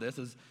challenge with this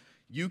is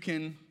you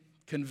can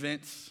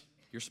convince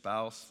your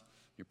spouse,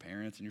 your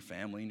parents, and your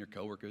family, and your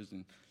coworkers,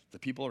 and the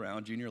people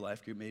around you in your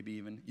life group maybe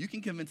even. You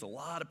can convince a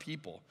lot of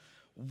people,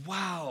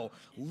 wow,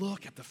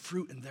 look at the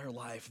fruit in their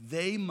life.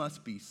 They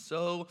must be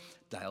so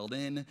dialed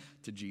in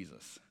to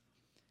Jesus.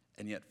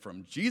 And yet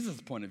from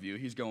Jesus' point of view,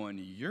 he's going,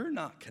 you're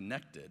not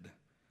connected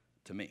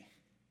to me.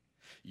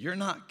 You're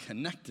not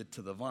connected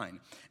to the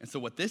vine. And so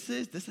what this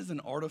is an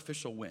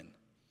artificial win.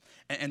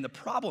 And the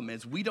problem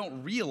is we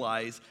don't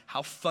realize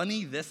how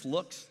funny this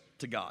looks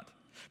to God.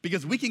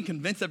 Because we can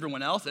convince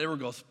everyone else, and everyone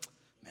goes,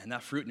 man,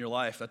 that fruit in your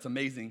life, that's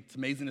amazing. It's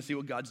amazing to see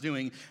what God's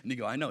doing. And you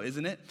go, I know,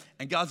 isn't it?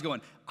 And God's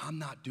going, I'm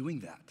not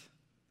doing that.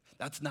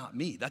 That's not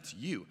me, that's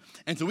you.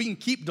 And so we can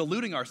keep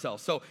deluding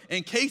ourselves. So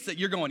in case that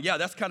you're going, yeah,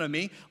 that's kind of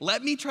me,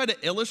 let me try to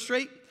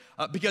illustrate,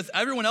 because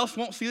everyone else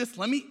won't see this.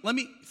 Let me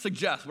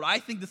suggest what I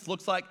think this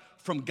looks like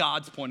from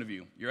God's point of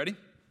view. You ready?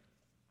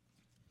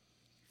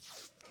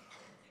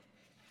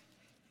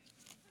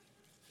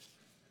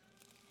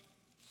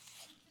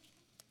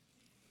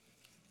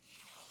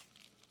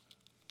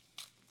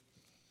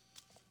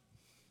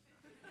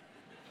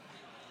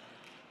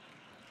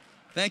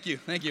 Thank you.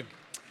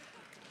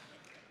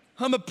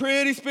 I'm a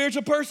pretty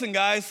spiritual person,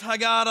 guys. I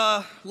got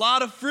a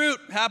lot of fruit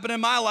happening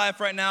in my life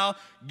right now.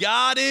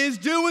 God is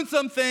doing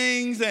some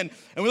things, and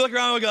we look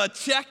around and we go,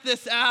 check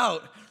this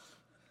out.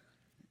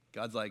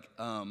 God's like,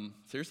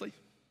 seriously?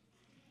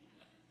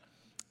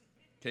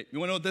 Okay, you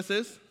want to know what this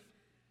is?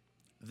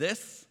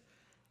 This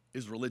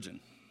is religion.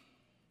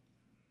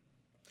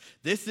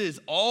 This is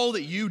all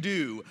that you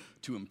do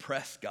to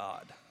impress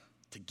God,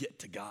 to get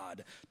to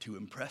God, to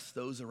impress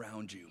those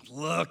around you.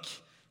 Look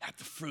at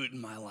the fruit in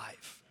my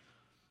life.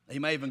 You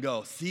might even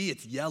go, see,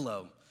 it's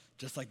yellow,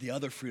 just like the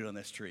other fruit on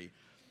this tree.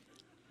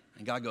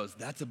 And God goes,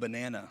 that's a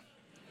banana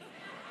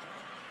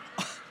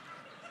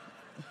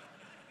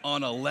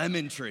on a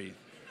lemon tree.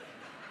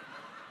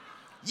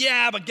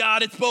 Yeah, but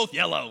God, it's both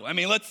yellow. I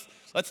mean,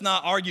 let's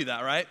not argue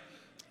that, right?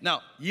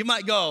 Now, you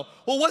might go,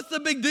 well, what's the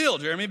big deal,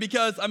 Jeremy?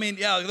 Because, I mean,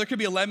 yeah, there could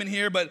be a lemon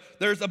here, but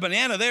there's a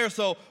banana there,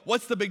 so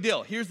what's the big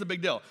deal? Here's the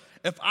big deal.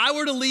 If I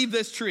were to leave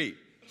this tree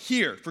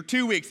here for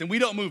 2 weeks and we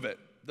don't move it,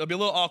 that'll be a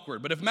little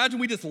awkward. But if imagine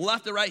we just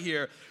left it right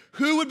here,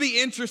 who would be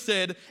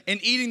interested in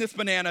eating this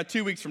banana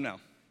 2 weeks from now?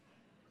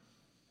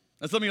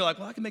 And some of you are like,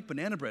 well, I can make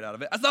banana bread out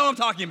of it. That's not what I'm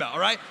talking about, all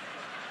right?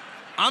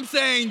 I'm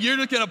saying you're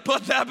just gonna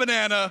put that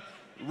banana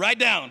right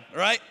down, all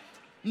right?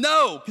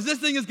 No, because this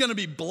thing is gonna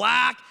be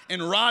black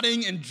and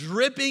rotting and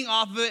dripping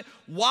off of it.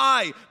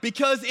 Why?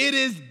 Because it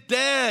is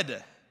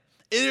dead.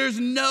 There's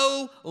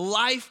no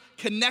life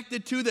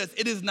connected to this.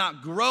 It is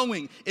not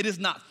growing. It is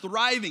not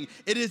thriving.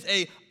 It is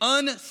an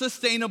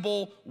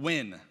unsustainable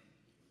win.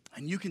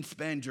 And you can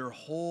spend your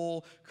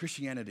whole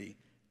Christianity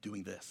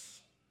doing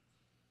this,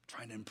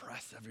 trying to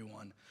impress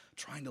everyone,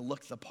 trying to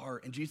look the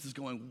part. And Jesus is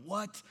going,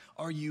 what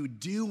are you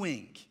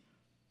doing?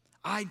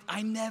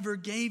 I never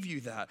gave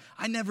you that.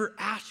 I never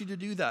asked you to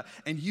do that.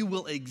 And you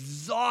will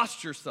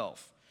exhaust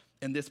yourself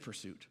in this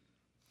pursuit.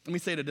 Let me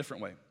say it a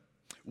different way.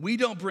 We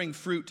don't bring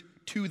fruit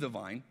to the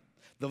vine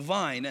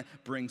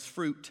brings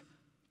fruit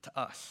to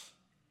us.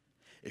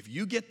 If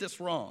you get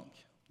this wrong,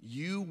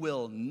 you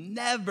will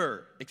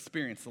never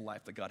experience the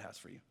life that God has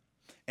for you.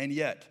 And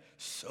yet,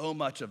 so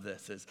much of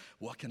this is,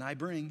 what can I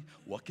bring?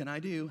 What can I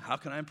do? How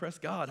can I impress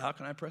God? How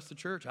can I impress the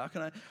church?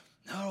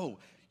 No,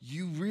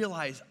 you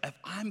realize if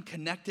I'm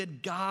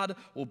connected, God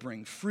will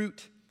bring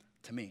fruit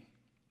to me.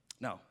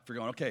 Now, if you're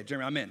going, okay,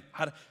 Jeremy, I'm in.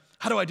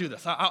 How do I do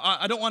this?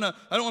 I don't want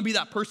to be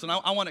that person.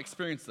 I want to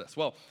experience this.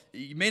 Well,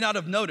 you may not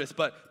have noticed,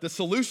 but the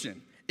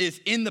solution is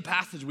in the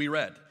passage we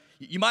read.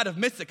 You might have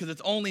missed it because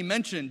it's only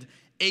mentioned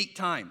 8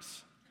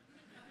 times.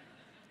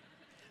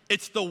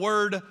 It's the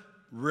word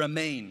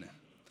remain.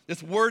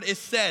 This word is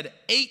said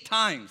 8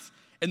 times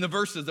in the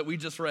verses that we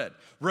just read.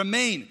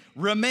 Remain,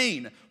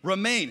 remain,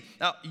 remain.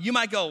 Now, you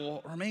might go,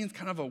 well, remain's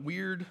kind of a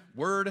weird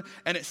word,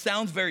 and it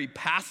sounds very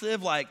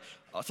passive, like,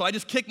 so I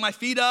just kick my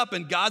feet up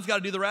and God's got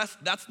to do the rest.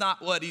 That's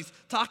not what he's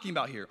talking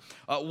about here.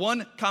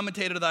 One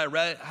commentator that I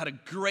read had a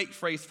great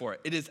phrase for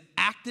it. It is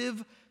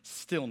active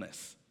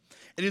stillness.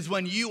 It is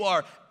when you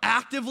are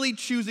actively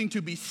choosing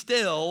to be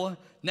still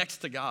next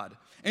to God.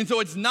 And so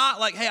it's not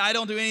like, hey, I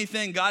don't do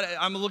anything. God,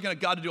 I'm looking at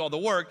God to do all the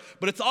work.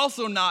 But it's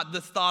also not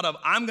this thought of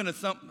I'm going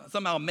to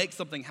somehow make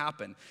something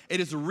happen. It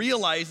is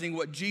realizing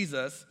what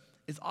Jesus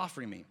is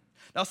offering me.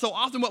 Now, so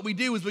often what we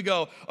do is we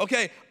go,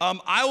 okay,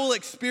 I will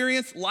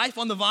experience life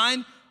on the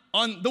vine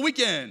on the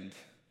weekend.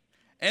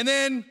 And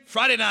then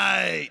Friday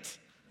night,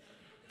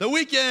 the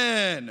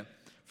weekend,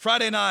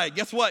 Friday night.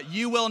 Guess what?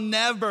 You will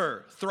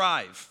never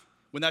thrive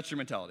when that's your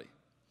mentality.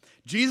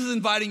 Jesus is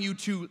inviting you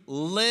to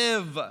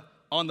live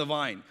on the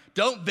vine.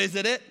 Don't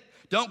visit it.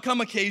 Don't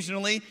come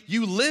occasionally.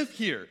 You live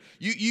here.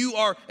 You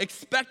are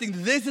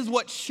expecting this is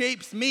what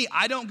shapes me.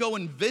 I don't go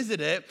and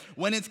visit it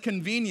when it's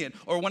convenient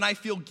or when I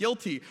feel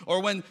guilty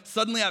or when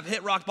suddenly I've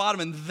hit rock bottom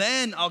and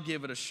then I'll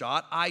give it a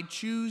shot. I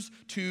choose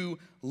to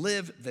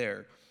live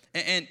there.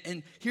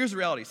 And here's the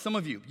reality. Some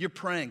of you, you're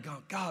praying,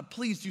 God,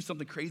 please do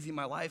something crazy in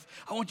my life.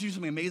 I want you to do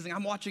something amazing.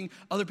 I'm watching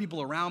other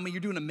people around me.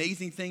 You're doing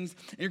amazing things.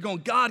 And you're going,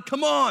 God,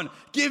 come on,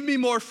 give me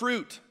more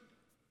fruit.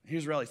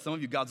 Here's the reality. Some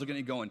of you, God's looking at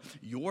you going,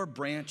 your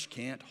branch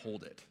can't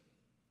hold it.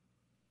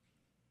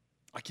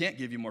 I can't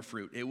give you more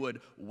fruit. It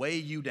would weigh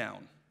you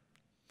down.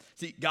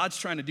 See, God's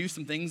trying to do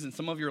some things in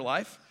some of your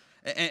life,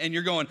 and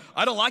you're going,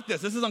 I don't like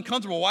this. This is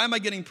uncomfortable. Why am I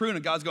getting pruned?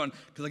 And God's going,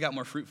 because I got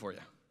more fruit for you.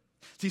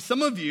 See,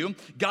 some of you,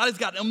 God has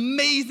got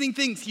amazing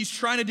things he's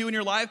trying to do in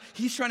your life.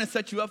 He's trying to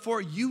set you up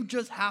for it. You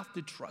just have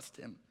to trust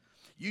him.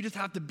 You just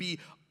have to be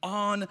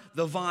on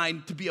the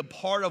vine to be a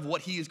part of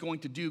what he is going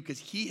to do, because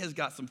he has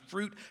got some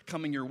fruit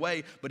coming your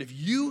way. But if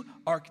you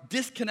are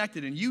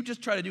disconnected and you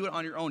just try to do it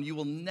on your own, you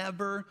will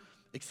never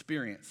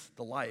experience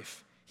the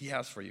life he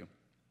has for you.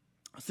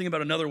 I was thinking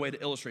about another way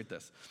to illustrate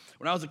this.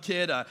 When I was a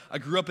kid, I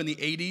grew up in the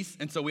 80s,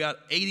 and so we had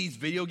 80s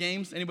video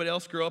games. Anybody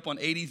else grew up on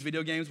 80s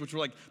video games, which were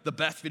like the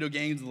best video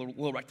games, a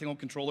little rectangle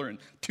controller, and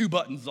 2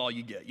 buttons is all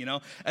you get, you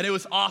know? And it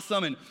was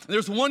awesome, and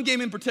there's one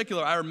game in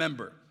particular I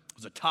remember. It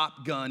was a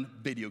Top Gun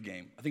video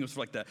game. I think it was for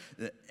like the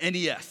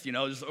NES, you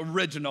know, just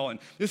original. And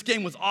this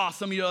game was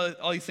awesome, you know,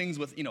 all these things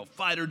with, you know,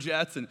 fighter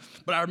jets.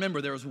 But I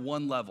remember there was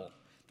one level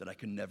that I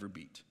could never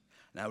beat.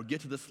 And I would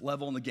get to this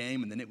level in the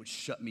game, and then it would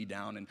shut me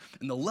down. And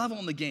the level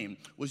in the game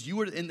was you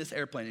were in this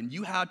airplane, and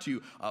you had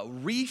to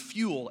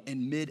refuel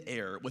in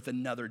midair with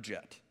another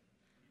jet.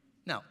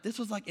 Now, this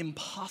was like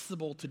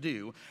impossible to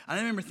do. And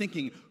I remember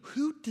thinking,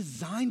 who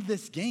designed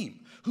this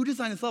game? Who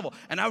designed this level?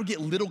 And I would get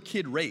little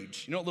kid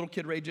rage. You know what little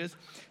kid rage is?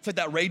 It's like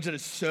that rage that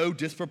is so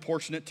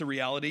disproportionate to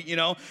reality, you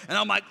know? And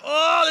I'm like,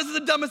 oh, this is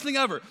the dumbest thing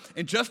ever.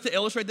 And just to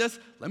illustrate this,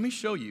 let me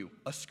show you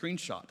a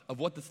screenshot of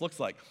what this looks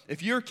like.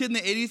 If you're a kid in the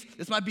 80s,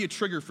 this might be a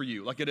trigger for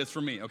you, like it is for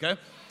me, okay?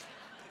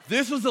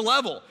 This was the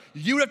level.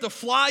 You would have to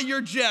fly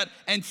your jet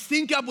and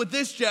sync up with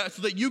this jet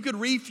so that you could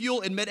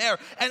refuel in midair.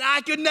 And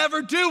I could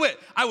never do it.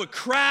 I would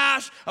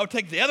crash. I would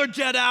take the other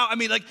jet out. I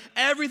mean, like,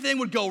 everything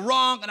would go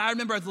wrong. And I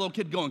remember as a little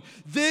kid going,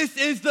 this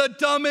is the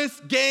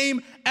dumbest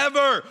game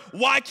ever.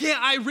 Why can't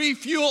I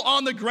refuel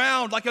on the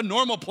ground like a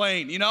normal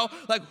plane, you know?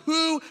 Like,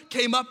 who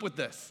came up with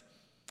this?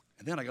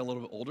 And then I got a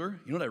little bit older.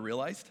 You know what I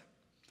realized?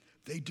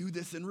 They do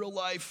this in real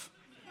life.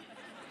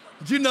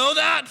 Did you know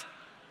that?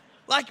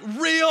 Like,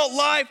 real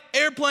life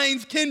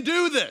airplanes can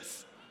do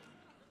this.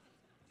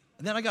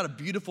 And then I got a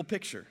beautiful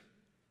picture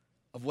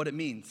of what it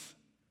means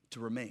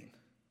to remain.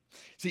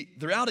 See,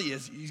 the reality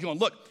is, he's going,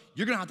 look,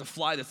 you're going to have to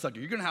fly this sucker.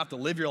 You're going to have to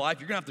live your life.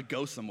 You're going to have to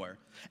go somewhere.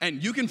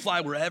 And you can fly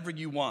wherever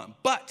you want.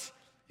 But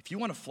if you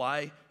want to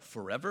fly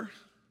forever,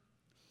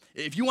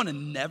 if you want to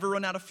never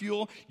run out of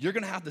fuel, you're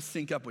going to have to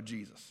sync up with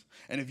Jesus.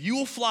 And if you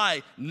will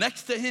fly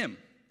next to him,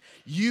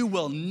 you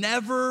will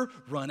never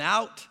run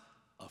out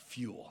of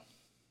fuel.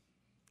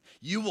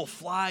 You will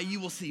fly, you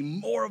will see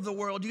more of the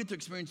world, you get to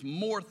experience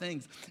more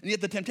things. And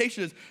yet the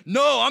temptation is,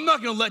 no, I'm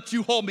not gonna let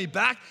you hold me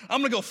back.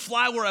 I'm gonna go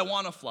fly where I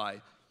wanna fly.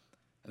 And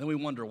then we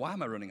wonder, why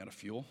am I running out of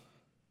fuel?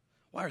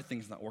 Why are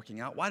things not working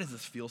out? Why does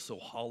this feel so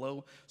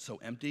hollow, so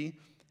empty?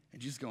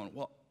 And Jesus going,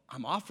 well,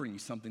 I'm offering you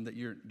something that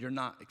you're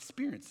not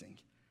experiencing.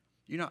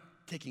 You're not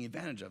taking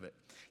advantage of it.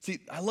 See,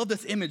 I love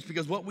this image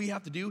because what we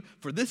have to do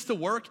for this to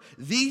work,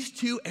 these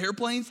 2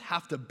 airplanes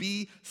have to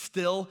be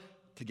still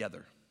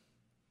together.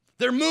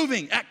 They're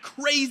moving at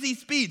crazy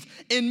speeds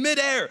in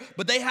midair,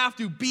 but they have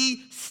to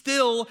be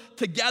still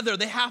together.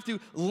 They have to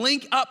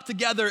link up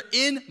together,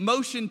 in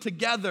motion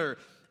together,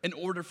 in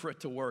order for it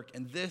to work.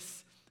 And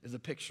this is a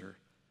picture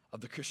of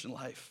the Christian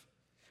life.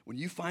 When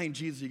you find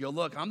Jesus, you go,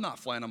 look, I'm not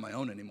flying on my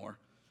own anymore.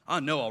 I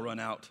know I'll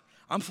run out.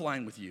 I'm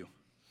flying with you,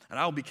 and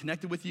I will be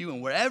connected with you,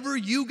 and wherever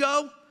you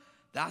go,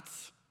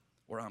 that's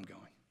where I'm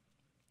going.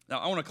 Now,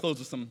 I want to close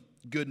with some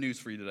good news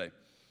for you today.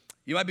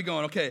 You might be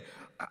going, okay,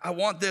 I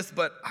want this,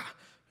 but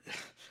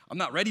I'm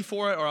not ready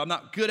for it, or I'm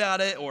not good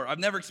at it, or I've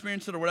never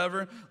experienced it, or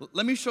whatever.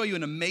 Let me show you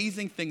an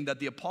amazing thing that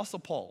the Apostle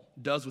Paul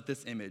does with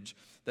this image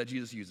that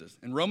Jesus uses.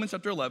 In Romans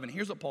chapter 11,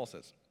 here's what Paul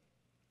says.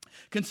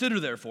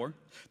 Consider, therefore,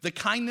 the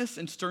kindness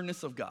and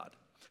sternness of God.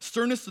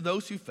 Sternness to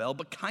those who fell,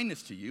 but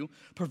kindness to you,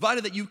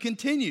 provided that you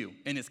continue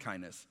in his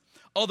kindness.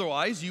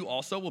 Otherwise, you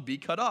also will be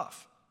cut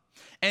off.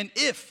 And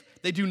if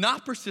they do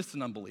not persist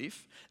in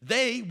unbelief,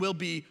 they will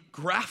be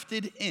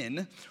grafted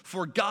in,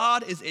 for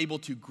God is able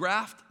to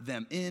graft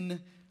them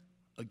in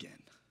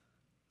again.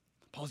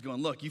 Paul's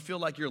going, look, you feel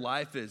like your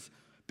life has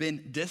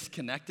been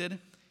disconnected.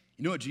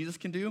 You know what Jesus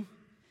can do?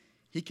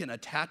 He can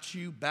attach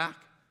you back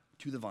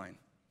to the vine.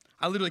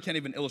 I literally can't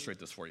even illustrate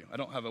this for you. I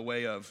don't have a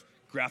way of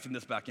grafting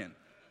this back in.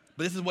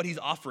 But this is what he's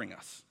offering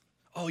us.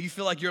 Oh, you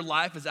feel like your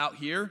life is out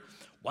here?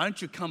 Why don't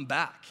you come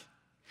back?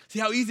 See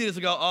how easy it is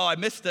to go, oh, I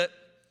missed it.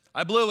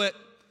 I blew it.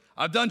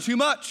 I've done too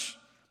much.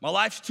 My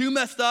life's too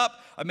messed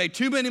up. I've made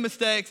too many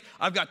mistakes.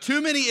 I've got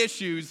too many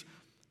issues.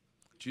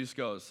 Jesus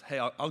goes, hey,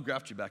 I'll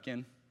graft you back in.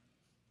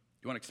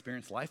 You want to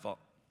experience life? Come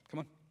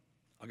on,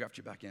 I'll graft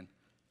you back in.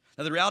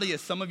 Now, the reality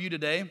is some of you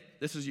today,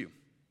 this is you.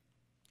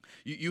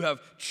 You have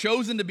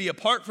chosen to be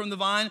apart from the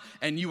vine,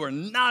 and you are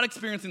not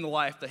experiencing the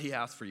life that he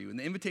has for you. And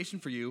the invitation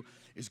for you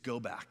is go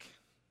back.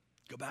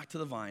 Go back to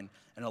the vine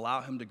and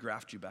allow him to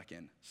graft you back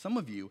in. Some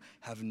of you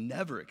have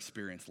never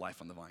experienced life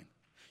on the vine.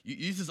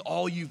 This is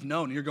all you've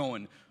known, and you're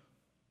going,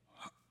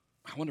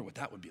 I wonder what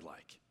that would be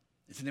like.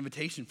 It's an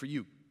invitation for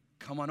you.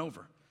 Come on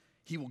over.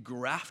 He will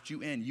graft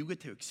you in. You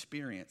get to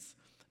experience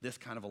this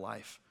kind of a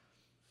life.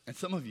 And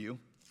some of you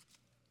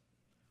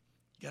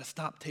got to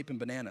stop taping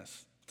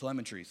bananas to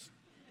lemon trees.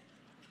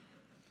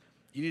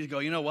 You need to go,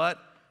 you know what?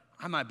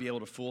 I might be able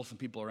to fool some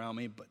people around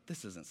me, but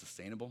this isn't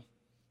sustainable.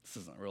 This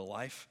isn't real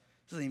life.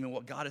 This isn't even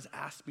what God has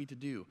asked me to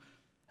do.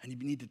 And you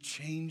need to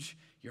change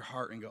your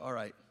heart and go, all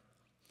right,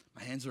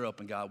 My hands are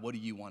open, God. What do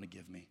you want to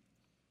give me?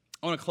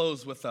 I want to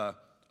close with a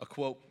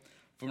quote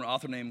from an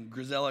author named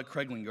Grisella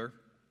Kreglinger.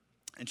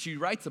 And she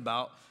writes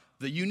about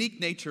the unique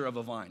nature of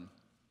a vine.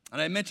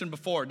 And I mentioned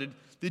before, did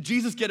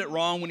Jesus get it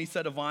wrong when he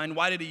said a vine?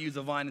 Why did he use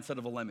a vine instead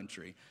of a lemon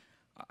tree?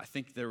 I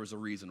think there was a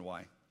reason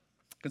why.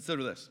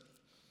 Consider this.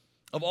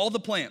 Of all the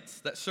plants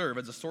that serve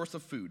as a source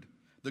of food,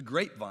 the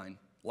grapevine,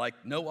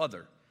 like no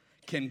other,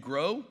 can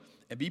grow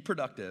and be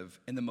productive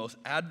in the most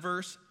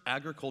adverse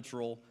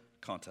agricultural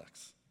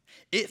contexts.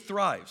 It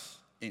thrives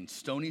in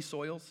stony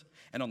soils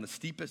and on the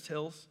steepest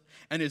hills,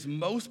 and is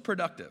most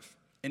productive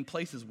in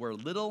places where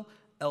little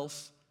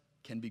else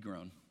can be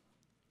grown.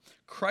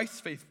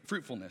 Christ's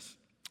fruitfulness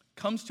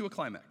comes to a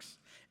climax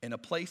in a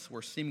place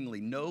where seemingly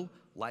no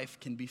life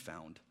can be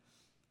found,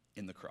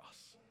 in the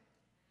cross.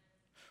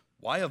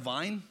 Why a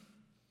vine?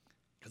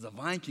 Because a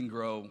vine can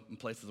grow in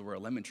places where a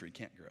lemon tree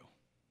can't grow.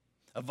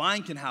 A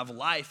vine can have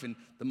life in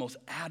the most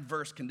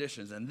adverse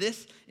conditions, and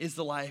this is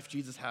the life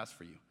Jesus has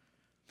for you.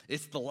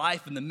 It's the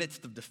life in the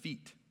midst of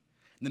defeat,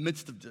 in the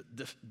midst of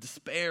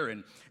despair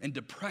and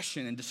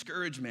depression and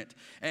discouragement.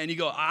 And you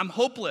go, I'm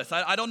hopeless.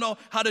 I don't know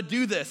how to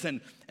do this.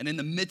 And in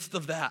the midst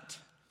of that,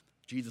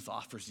 Jesus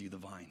offers you the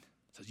vine.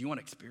 Says, you want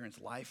to experience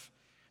life?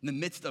 In the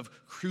midst of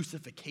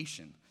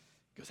crucifixion,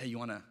 he goes, hey, you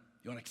want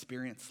to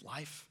experience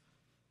life?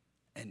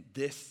 And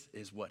this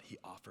is what he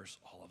offers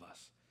all of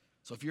us.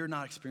 So if you're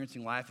not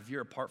experiencing life, if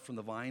you're apart from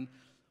the vine,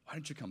 why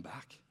don't you come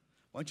back?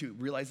 Why don't you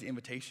realize the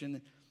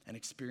invitation and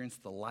experience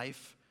the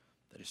life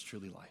that is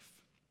truly life?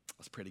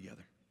 Let's pray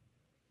together.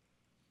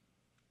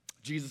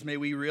 Jesus, may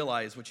we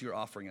realize what you're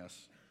offering us.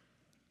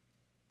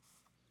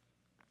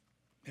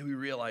 May we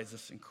realize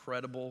this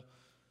incredible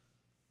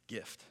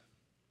gift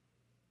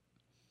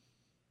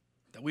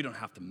that we don't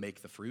have to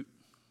make the fruit.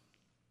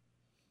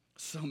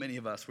 So many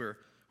of us, we're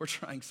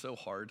trying so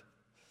hard.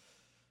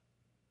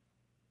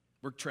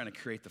 We're trying to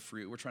create the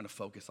fruit. We're trying to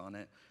focus on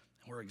it.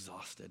 And we're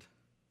exhausted.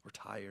 We're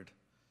tired.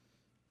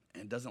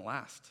 And it doesn't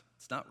last.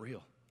 It's not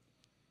real.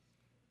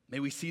 May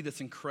we see this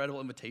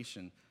incredible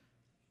invitation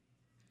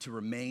to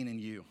remain in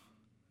you,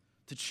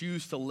 to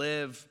choose to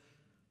live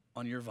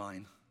on your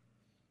vine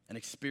and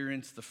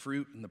experience the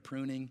fruit and the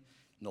pruning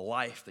and the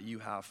life that you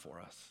have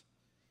for us.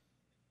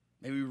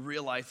 May we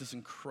realize this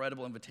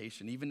incredible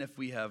invitation, even if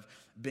we have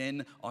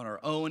been on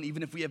our own,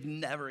 even if we have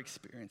never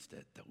experienced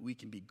it, that we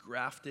can be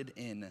grafted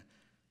in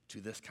to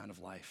this kind of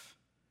life.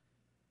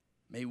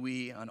 May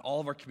we, on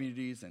all of our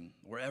communities and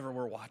wherever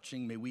we're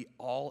watching, may we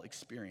all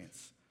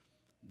experience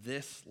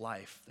this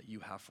life that you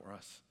have for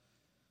us.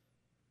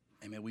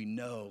 And may we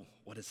know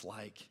what it's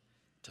like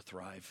to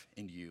thrive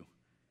in you.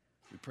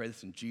 We pray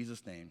this in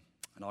Jesus' name.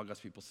 And all God's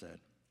people said,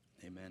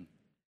 amen.